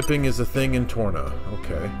 Cow tipping is a thing in Torna.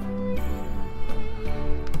 Okay.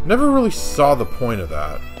 Never really saw the point of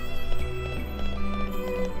that.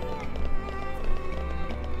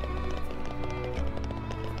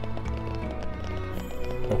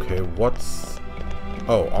 Okay, what's...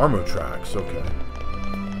 Oh, Armu tracks, okay.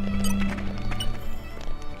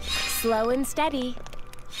 Slow and steady.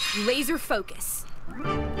 Laser focus.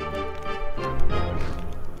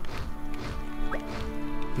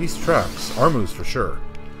 These tracks, Armus for sure.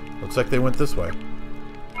 Looks like they went this way.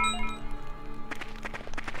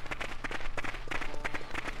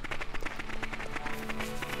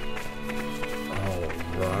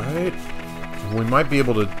 Alright. We might be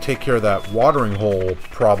able to take care of that watering hole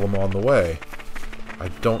problem on the way. I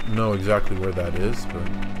don't know exactly where that is, but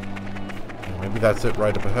maybe that's it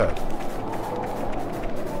right up ahead.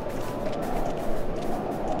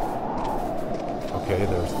 Okay,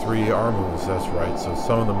 there's 3 Armus, that's right, so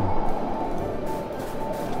some of them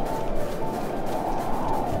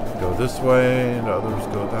go this way and others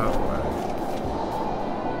go that way.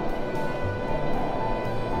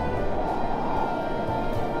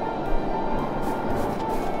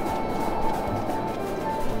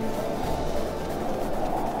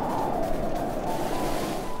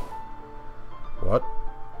 What?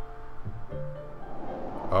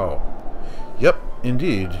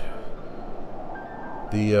 indeed.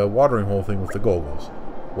 The watering hole thing with the goggles.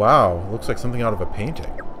 Wow, looks like something out of a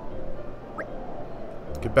painting.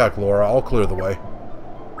 Get back, Laura. I'll clear the way.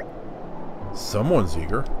 Someone's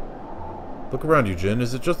eager. Look around you, Jin.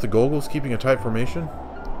 Is it just the goggles keeping a tight formation?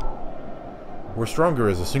 We're stronger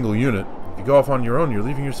as a single unit. If you go off on your own, you're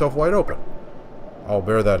leaving yourself wide open. I'll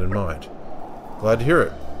bear that in mind. Glad to hear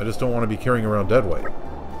it. I just don't want to be carrying around dead weight.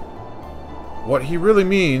 What he really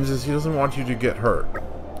means is he doesn't want you to get hurt.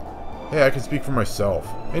 Hey, I can speak for myself.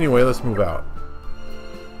 Anyway, let's move out.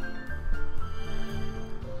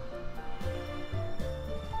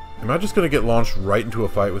 Am I just going to get launched right into a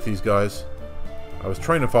fight with these guys? I was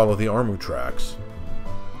trying to follow the Armu tracks.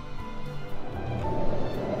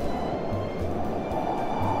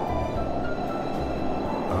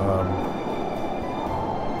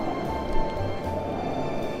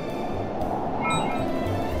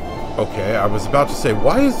 Okay, I was about to say,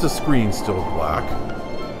 why is the screen still black?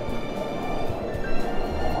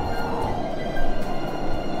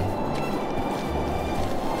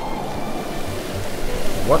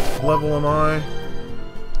 What level am I?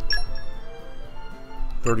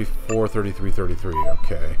 34, 33, 33.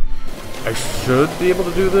 Okay. I should be able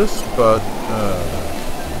to do this, but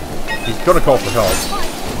he's gonna call for help.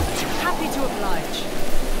 Happy to oblige.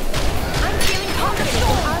 I'm feeling confident in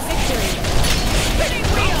our victory. Spinning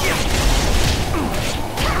wheel!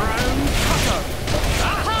 Round cutter.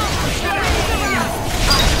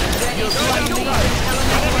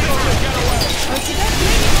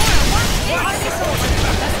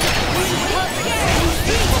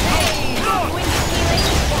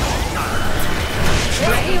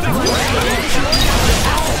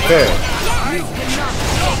 Okay.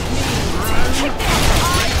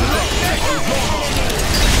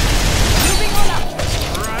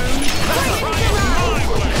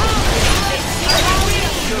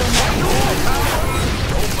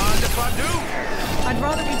 I'd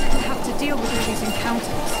rather we didn't have to deal with all these encounters.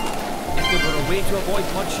 If there were a way to avoid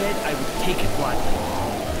bloodshed, I would take it gladly.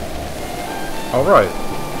 Alright.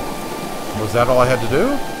 Was that all I had to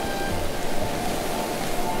do?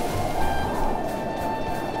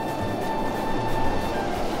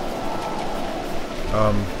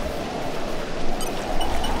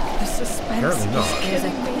 The suspense Apparently not. There's a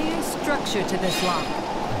clear structure to this lock.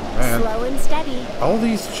 Man, Slow and steady. all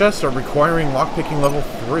these chests are requiring lockpicking level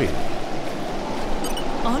 3.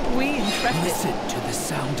 Aren't we intrepid? Listen to the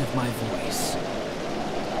sound of my voice.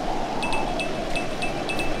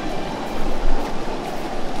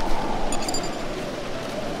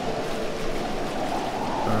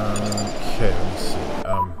 Okay, let me see.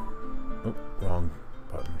 Oh, wrong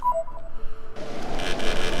button.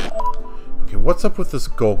 Okay, what's up with this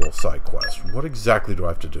Gogol side quest? What exactly do I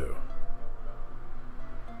have to do?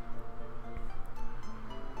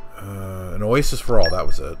 An oasis for all, that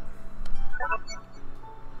was it.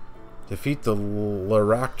 Defeat the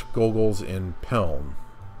Larakt Gogols in Pelm.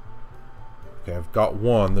 Okay, I've got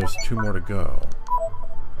one. There's 2 more to go.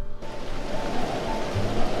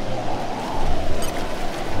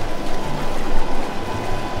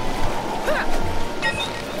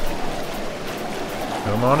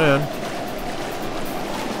 Come on in.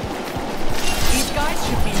 These guys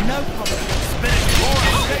should be no problem. Spinning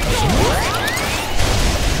wheel!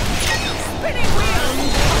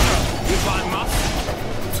 if I must.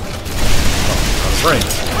 Brain.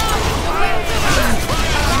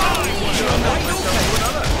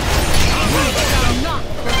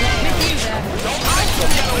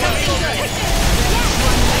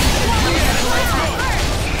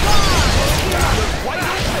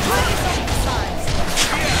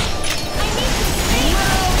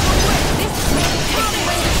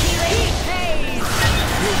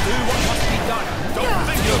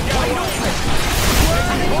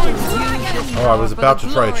 Oh, I was about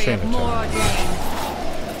to try a chain attack.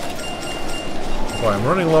 Boy, I'm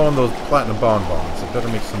running low on those platinum bonbons. I better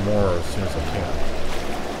make some more as soon as I can.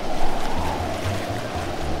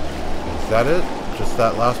 Is that it? Just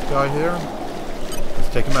that last guy here? Let's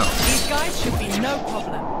take him out. These guys should be no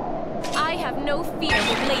problem. I have no fear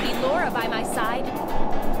with Lady Laura by my side.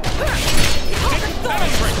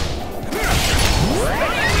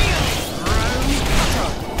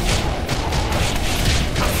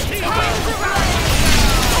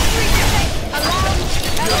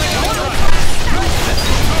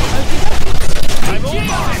 I'm all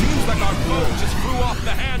mine. Seems like our boat just flew off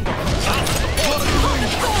the handle.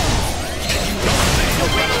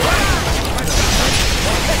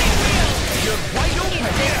 You're wide open.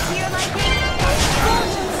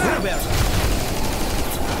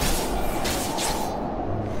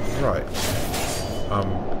 Right.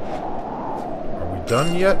 Are we done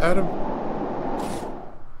yet, Addam?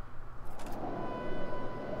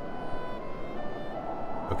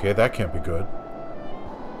 Okay, that can't be good.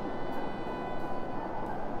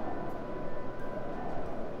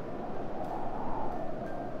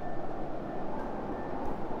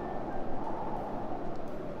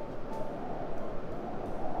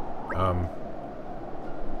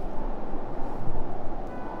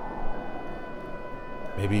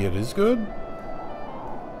 Maybe it is good?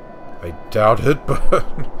 I doubt it, but...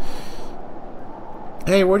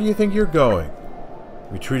 Hey, where do you think you're going?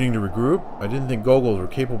 Retreating to regroup? I didn't think Goggles were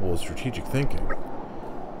capable of strategic thinking.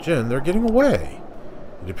 Jin, they're getting away.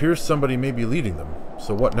 It appears somebody may be leading them.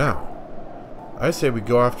 So what now? I say we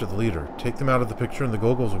go after the leader, take them out of the picture, and the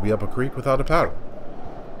Goggles will be up a creek without a paddle.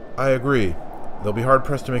 I agree. They'll be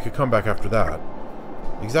hard-pressed to make a comeback after that.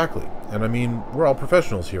 Exactly. And I mean, we're all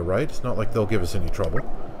professionals here, right? It's not like they'll give us any trouble.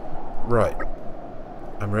 Right.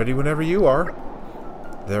 I'm ready whenever you are.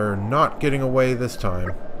 They're not getting away this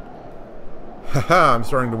time. Haha, I'm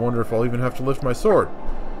starting to wonder if I'll even have to lift my sword.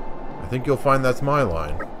 I think you'll find that's my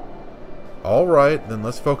line. Alright, then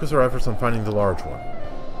let's focus our efforts on finding the large one.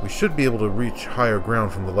 We should be able to reach higher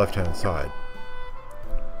ground from the left-hand side.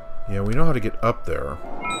 Yeah, we know how to get up there.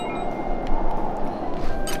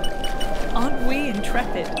 Aren't we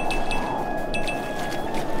intrepid?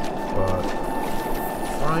 But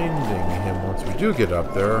finding him once we do get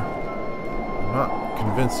up there, I'm not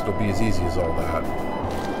convinced it'll be as easy as all that.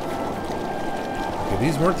 Okay,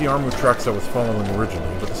 these weren't the armored tracks I was following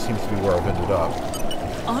originally, but this seems to be where I've ended up.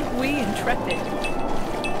 Aren't we intrepid?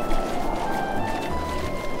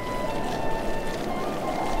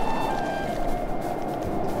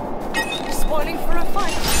 Spoiling for a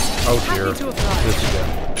fight. Oh dear, Happy to oblige. this again.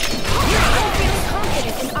 Feeling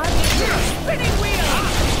confident in our victory. Spinning wheel!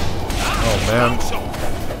 Oh man.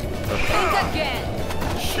 Think again.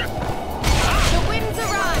 The winds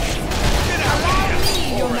arise. Allow me,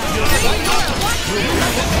 your majesty. Watch this.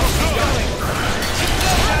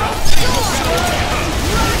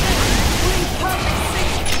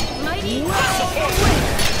 Mighty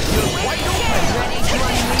ready to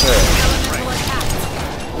unleash elemental attack.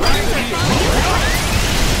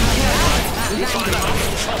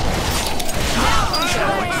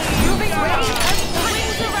 Moving around. The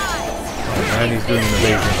winds arise. And he's doing an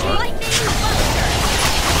evasion arc.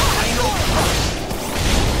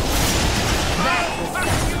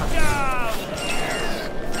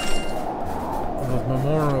 Those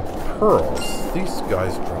memorial pearls. These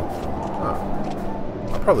guys dropped them.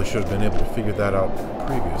 Huh. I probably should have been able to figure that out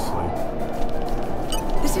previously.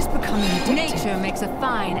 This is becoming addictive. Nature makes a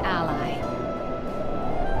fine ally.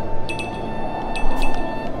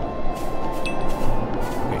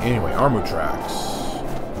 Okay, anyway, armor tracks.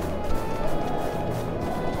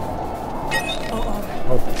 Oh.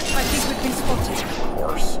 Oh, I think we've been spotted. of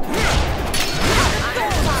course. I'm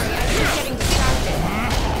sorry, I was getting distracted.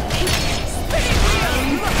 Spinning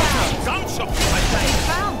wheel. They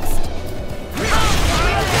bounced.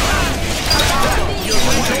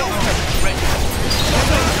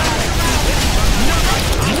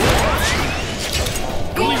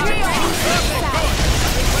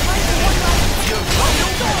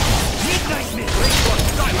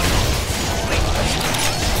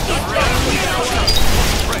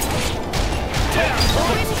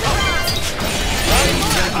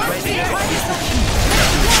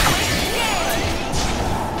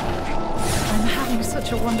 I'm having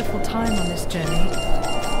such a wonderful time on this journey.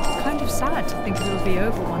 Kind of sad to think it'll be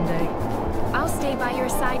over one day. I'll stay by your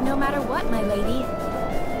side no matter what, my lady.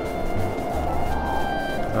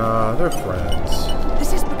 They're friends.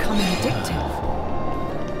 This is becoming addictive.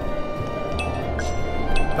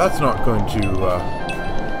 That's not going to,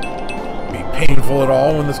 be painful at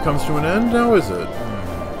all when this comes to an end, now is it?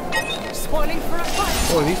 Spoiling for a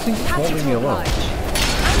fight. Boy, these things Happy won't leave to me alone. oblige.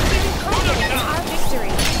 I'm feeling confident in our victory.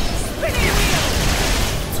 Spinning wheel!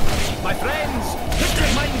 My friends, put your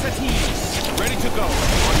minds at ease. Ready to go.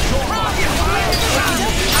 On your mark.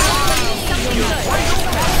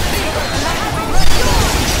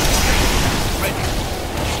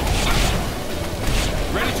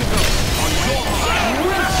 Ready to go. On your mark.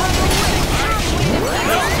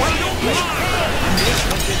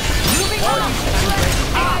 Moving on.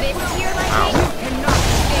 This here, my lady. Cannot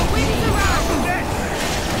stay winds around.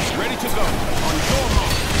 Ready to go. On your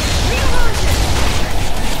mark.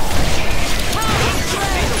 Revolution.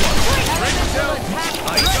 Elemental attack.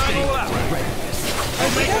 I stay out.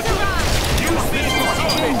 Winds arise. Use these to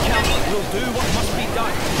solve. We'll do what must be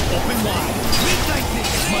done. Open wide.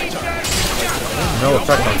 It's my turn. No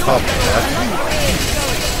effect on top of that.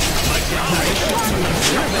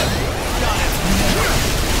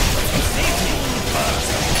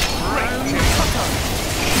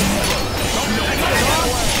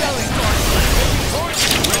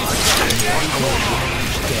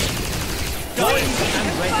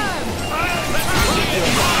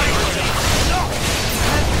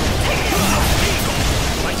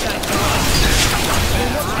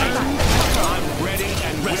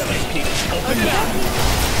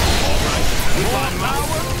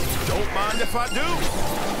 mind if I do?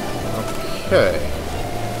 Okay.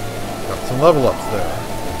 Got some level ups there.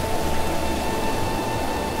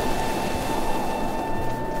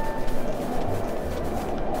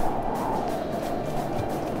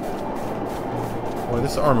 Boy,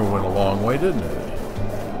 this armor went a long way, didn't it?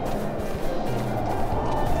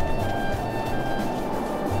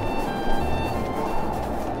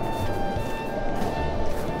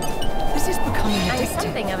 This is becoming I'm addictive.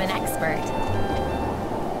 something of an expert.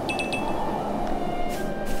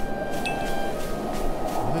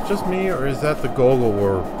 Is it just me, or is that the Gogol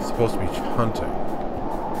we're supposed to be hunting?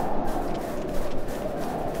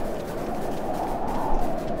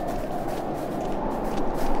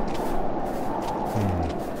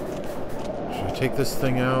 Should I take this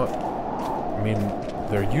thing out? I mean,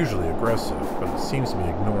 they're usually aggressive, but it seems to be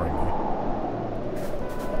ignoring me.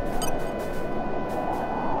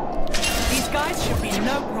 These guys should be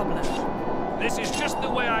no problem. This is just the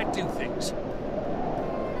way I do things.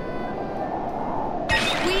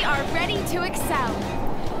 We are ready to excel.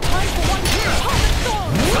 Time for one here.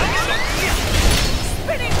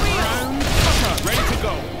 Spinning wheel. Ready to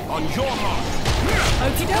go. On your mark.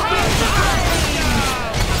 Okie dokie.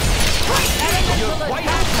 You're quite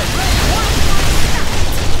open.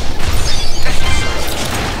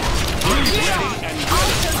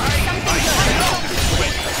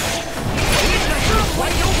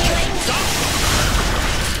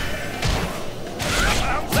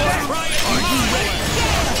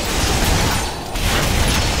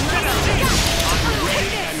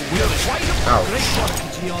 Ouch.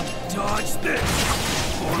 Dodge this!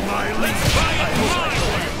 For my leave!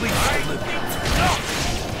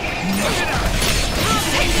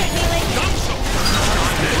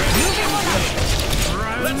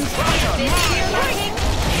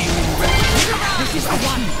 This is the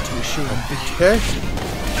one to assure him victory. Okay.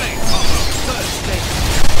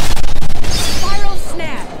 Spiral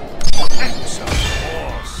snap.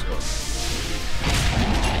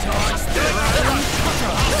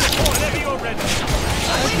 Whenever you're ready!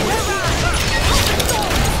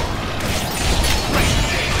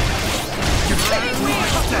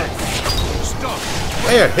 Stop!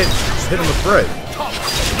 Hey, I hit him with bread.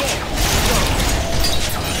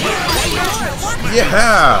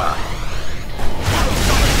 Yeah!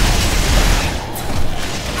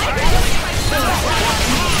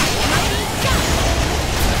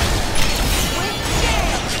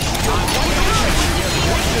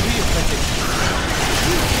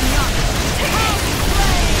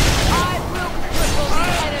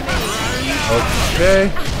 Okay.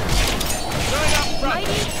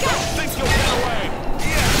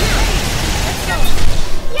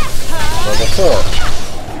 Level 4.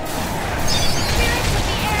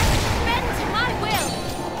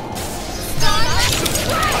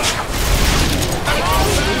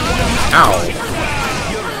 Ow.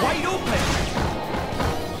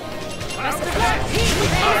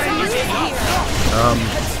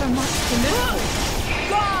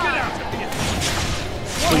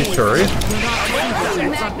 Please hurry.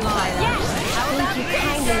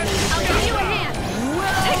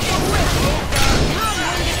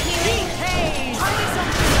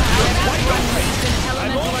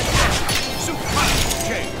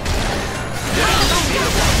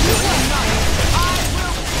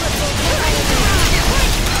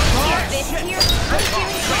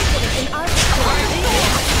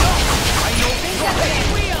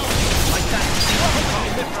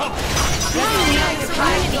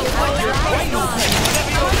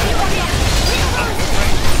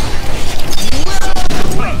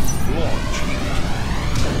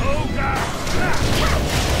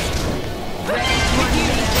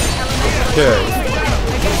 Okay.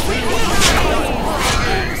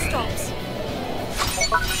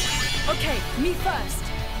 Okay, me first.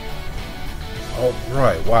 All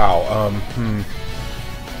right. Wow.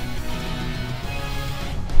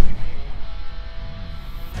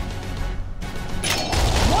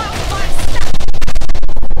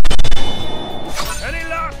 Any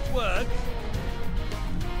last words?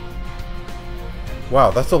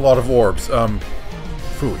 Wow, that's a lot of orbs.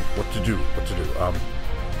 Phooey, what to do? What to do?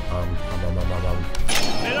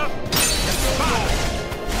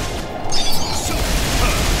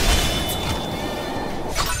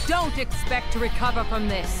 Don't expect to recover from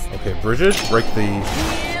this. Okay, Bridget, break the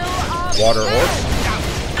water orb.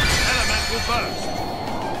 Elemental burst.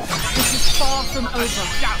 This is far from over.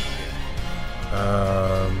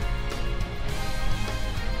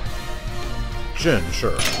 Jin,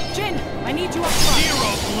 sure. Jin, I need you up front.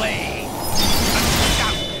 Xenoblade.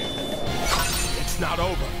 It's not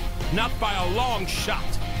over. Not by a long shot.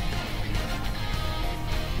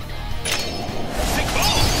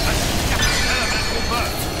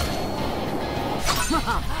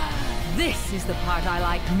 This is the part I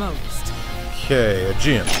like most. Okay,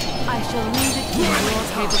 Aegean. I shall leave it in your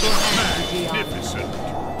capable hands, Aegean. Magnificent.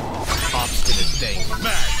 Obstinate thing.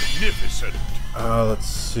 Magnificent. Let's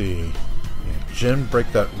see. Yeah, Jin,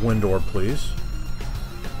 break that wind orb, please.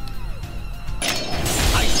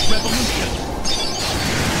 Ice revolution.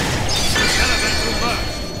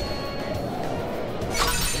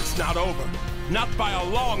 It's not over. Not by a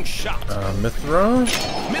long shot. Mithra?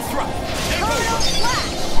 Mithra!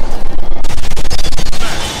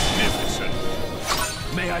 Magnificent.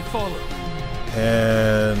 May I follow?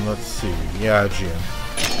 And let's see. Yeah, Aegean.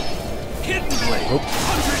 Hidden blade.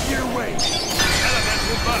 100-year wait.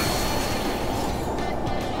 Elemental burst.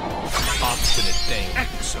 Obstinate thing.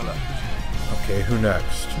 Excellent. Okay, who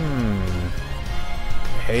next?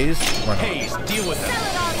 Haze? Why not? Haze, deal with him.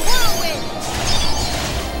 Celadon whirlwind.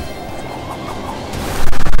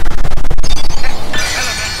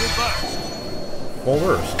 Elemental burst. Full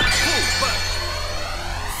burst. Full burst.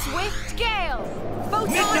 Swift gale.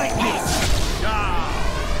 Photon Midnight S. mist.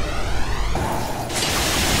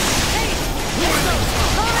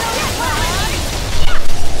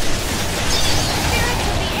 Spirits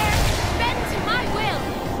of the air, bend to my will.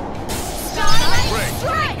 Starlight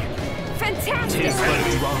strike. Fantastic. Tis but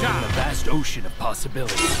a drop in the vast ocean of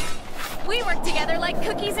possibilities. We work together like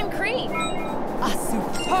cookies and cream. A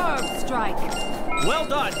superb strike. Well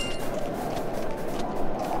done.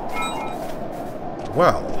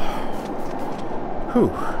 Well.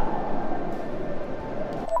 Whew.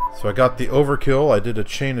 So I got the overkill. I did a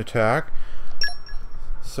chain attack.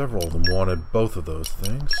 Several of them wanted both of those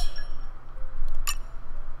things.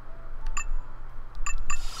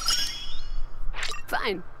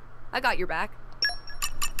 Fine. I got your back.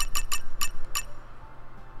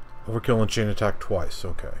 Overkill and chain attack twice.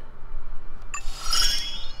 Okay.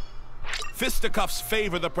 Fisticuffs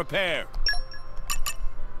favor the prepared.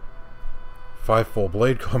 5 full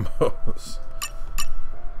blade combos.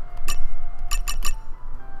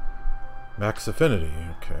 Max affinity.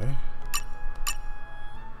 Okay.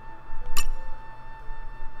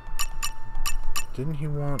 Didn't he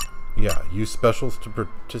want... Yeah, use specials to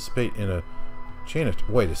participate in a chain attack.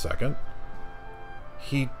 Wait a second.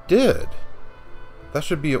 He did. That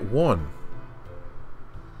should be at 1.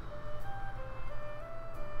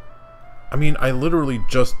 I mean, I literally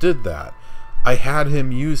just did that. I had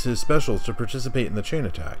him use his specials to participate in the chain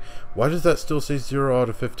attack. Why does that still say 0 out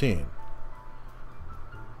of 15?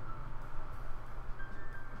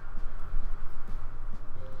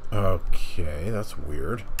 Okay, that's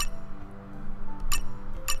weird.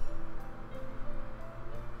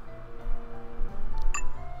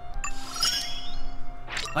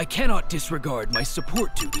 I cannot disregard my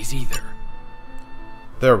support duties either.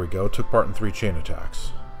 There we go. Took part in 3 chain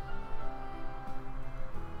attacks.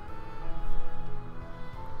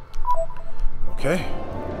 Okay.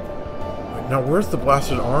 Wait, now where's the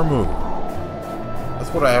blasted armor?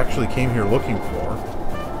 That's what I actually came here looking for.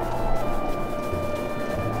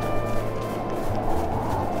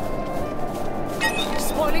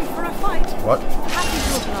 Spoiling for a fight. What? Happy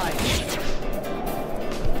to oblige.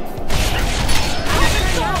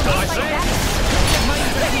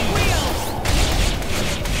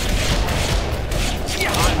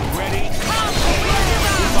 I'm ready.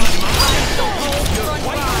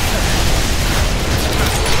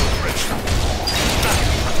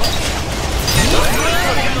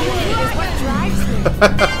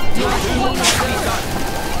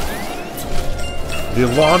 The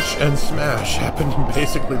launch and smash happened in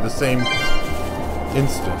basically the same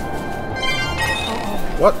instant.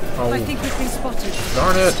 What? Oh, I think we've been spotted.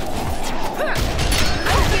 darn it. I'm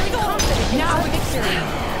feeling confident in our victory.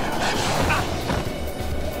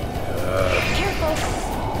 Careful.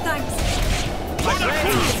 Thanks.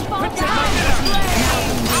 Please fall down.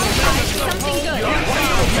 Something good.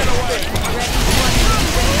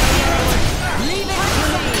 Leave it to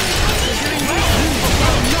me.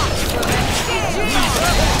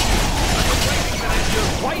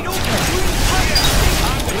 You're wide open.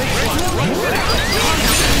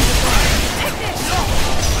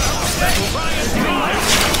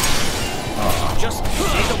 Just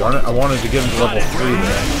Darn it, I wanted to get him to level 3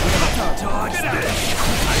 there.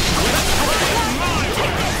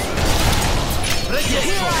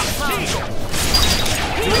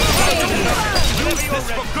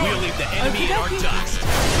 We'll leave the enemy in our dust.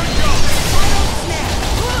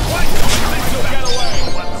 Get away.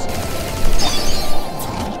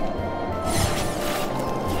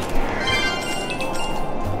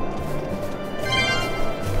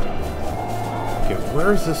 Okay,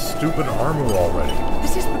 where is this stupid armor already?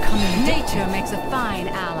 This is becoming Nature makes a fine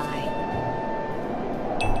ally.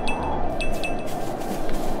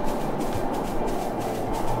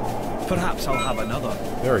 Perhaps I'll have another.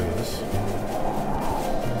 There he is.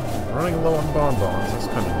 Running low on bonbons, that's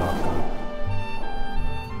kind of not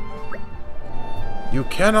good. You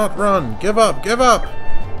cannot run! Give up! Give up!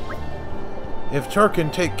 If Turk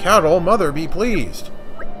take cattle, mother be pleased.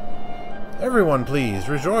 Everyone please,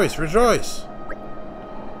 rejoice, rejoice!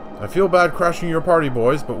 I feel bad crashing your party,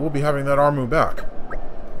 boys, but we'll be having that Armu back.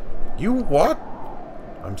 You what?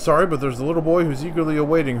 I'm sorry, but there's a little boy who's eagerly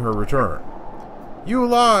awaiting her return. You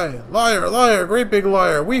lie! Liar, liar, great big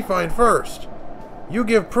liar! We find first! You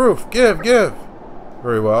give proof! Give, give!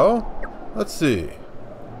 Very well. Let's see.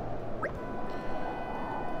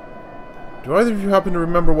 Do either of you happen to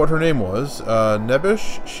remember what her name was?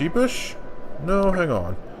 Nebbish? Sheepish? No, hang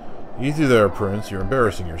on. Easy there, Prince. You're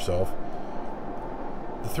embarrassing yourself.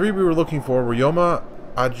 The three we were looking for were Yoma,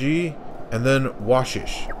 Aji, and then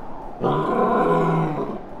Washish.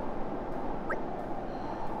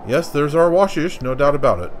 Yes, there's our Washish, no doubt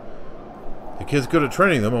about it. The kid's good at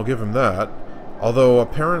training them, I'll give him that. Although,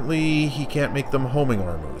 apparently, he can't make them homing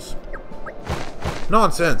Armus.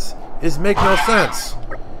 Nonsense! His make no sense!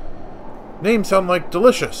 Names sound like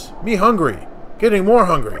delicious. Me hungry. Getting more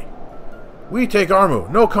hungry. We take Armu,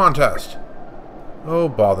 no contest. Oh,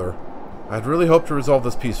 bother. I'd really hoped to resolve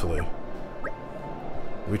this peacefully.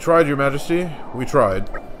 We tried, Your Majesty. We tried.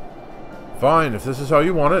 Fine, if this is how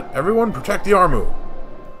you want it. Everyone protect the Armu.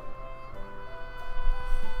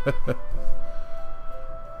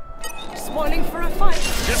 Spoiling for a fight.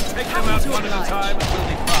 Just take them out one at a time and we'll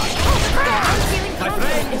be fine. I'm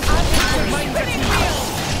feeling confident in our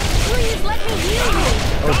Please let me heal you.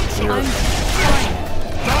 Oh, dear. I'm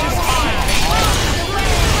fine.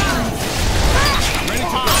 Ready to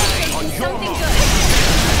go on your Something mark. good.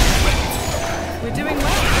 We're doing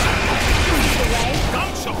well.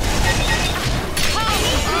 Gunshot.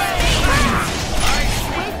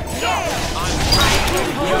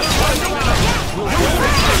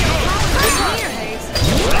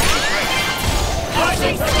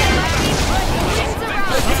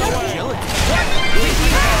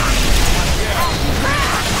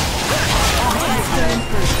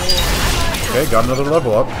 Okay, got another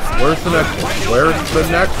level up. Where's the next one? Where's the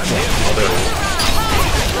next one? Oh, there it is.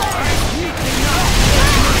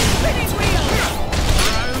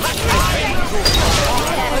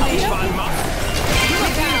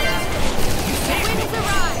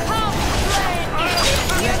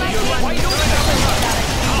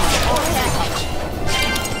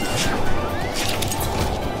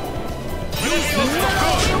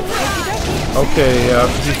 Okay,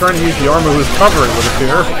 he's trying to use the armor who's covering with a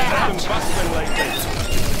fear.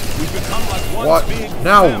 What?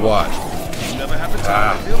 Now what?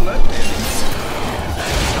 Ah.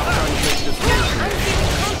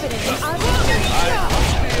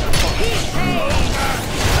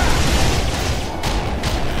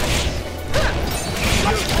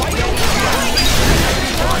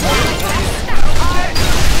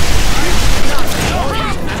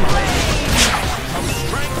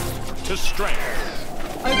 To strength.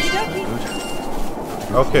 Okie dokie.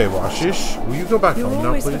 Okay, Washish, will you go back You're home now,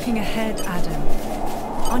 always please? looking ahead, Addam.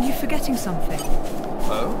 Aren't you forgetting something?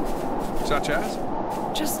 Oh? Such as?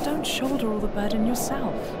 Just don't shoulder all the burden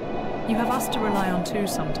yourself. You have us to rely on too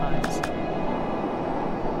sometimes.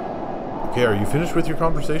 Okay, are you finished with your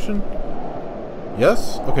conversation?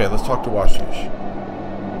 Yes? Okay, let's talk to Washish.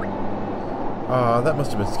 That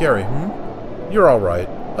must have been scary, You're alright.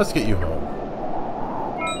 Let's get you home.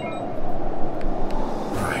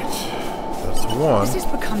 Right. That's one. This is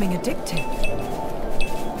becoming addictive.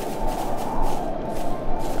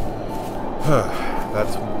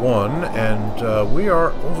 That's one, and we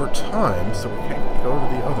are over time, so we can't go to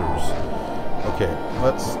the others. Okay,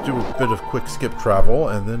 let's do a bit of quick skip travel,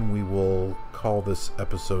 and then we will call this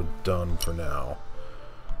episode done for now.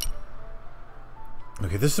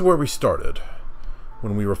 Okay, this is where we started,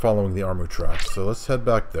 when we were following the Armu tracks, so let's head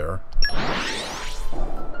back there.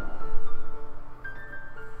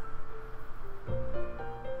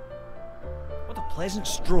 What a pleasant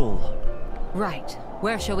stroll. Right.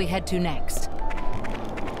 Where shall we head to next?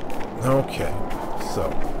 Okay, so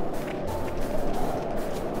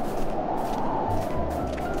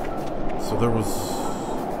there was,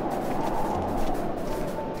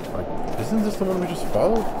 like, isn't this the one we just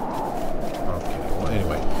followed? Okay, well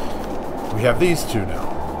anyway, we have these two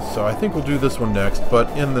now, so I think we'll do this one next, but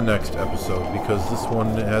in the next episode, because this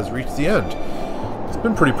one has reached the end. It's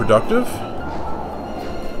been pretty productive.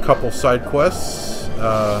 Couple side quests.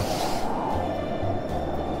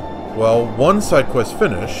 Well, one side quest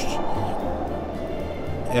finished,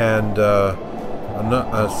 and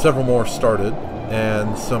several more started,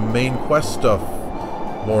 and some main quest stuff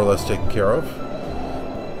more or less taken care of.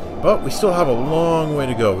 But we still have a long way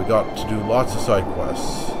to go. We got to do lots of side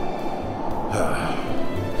quests.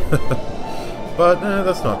 But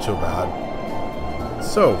that's not too bad.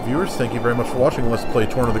 So, viewers, thank you very much for watching Let's Play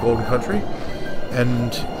Torna the Golden Country.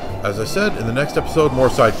 And, as I said, in the next episode, more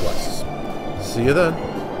side quests. See you then.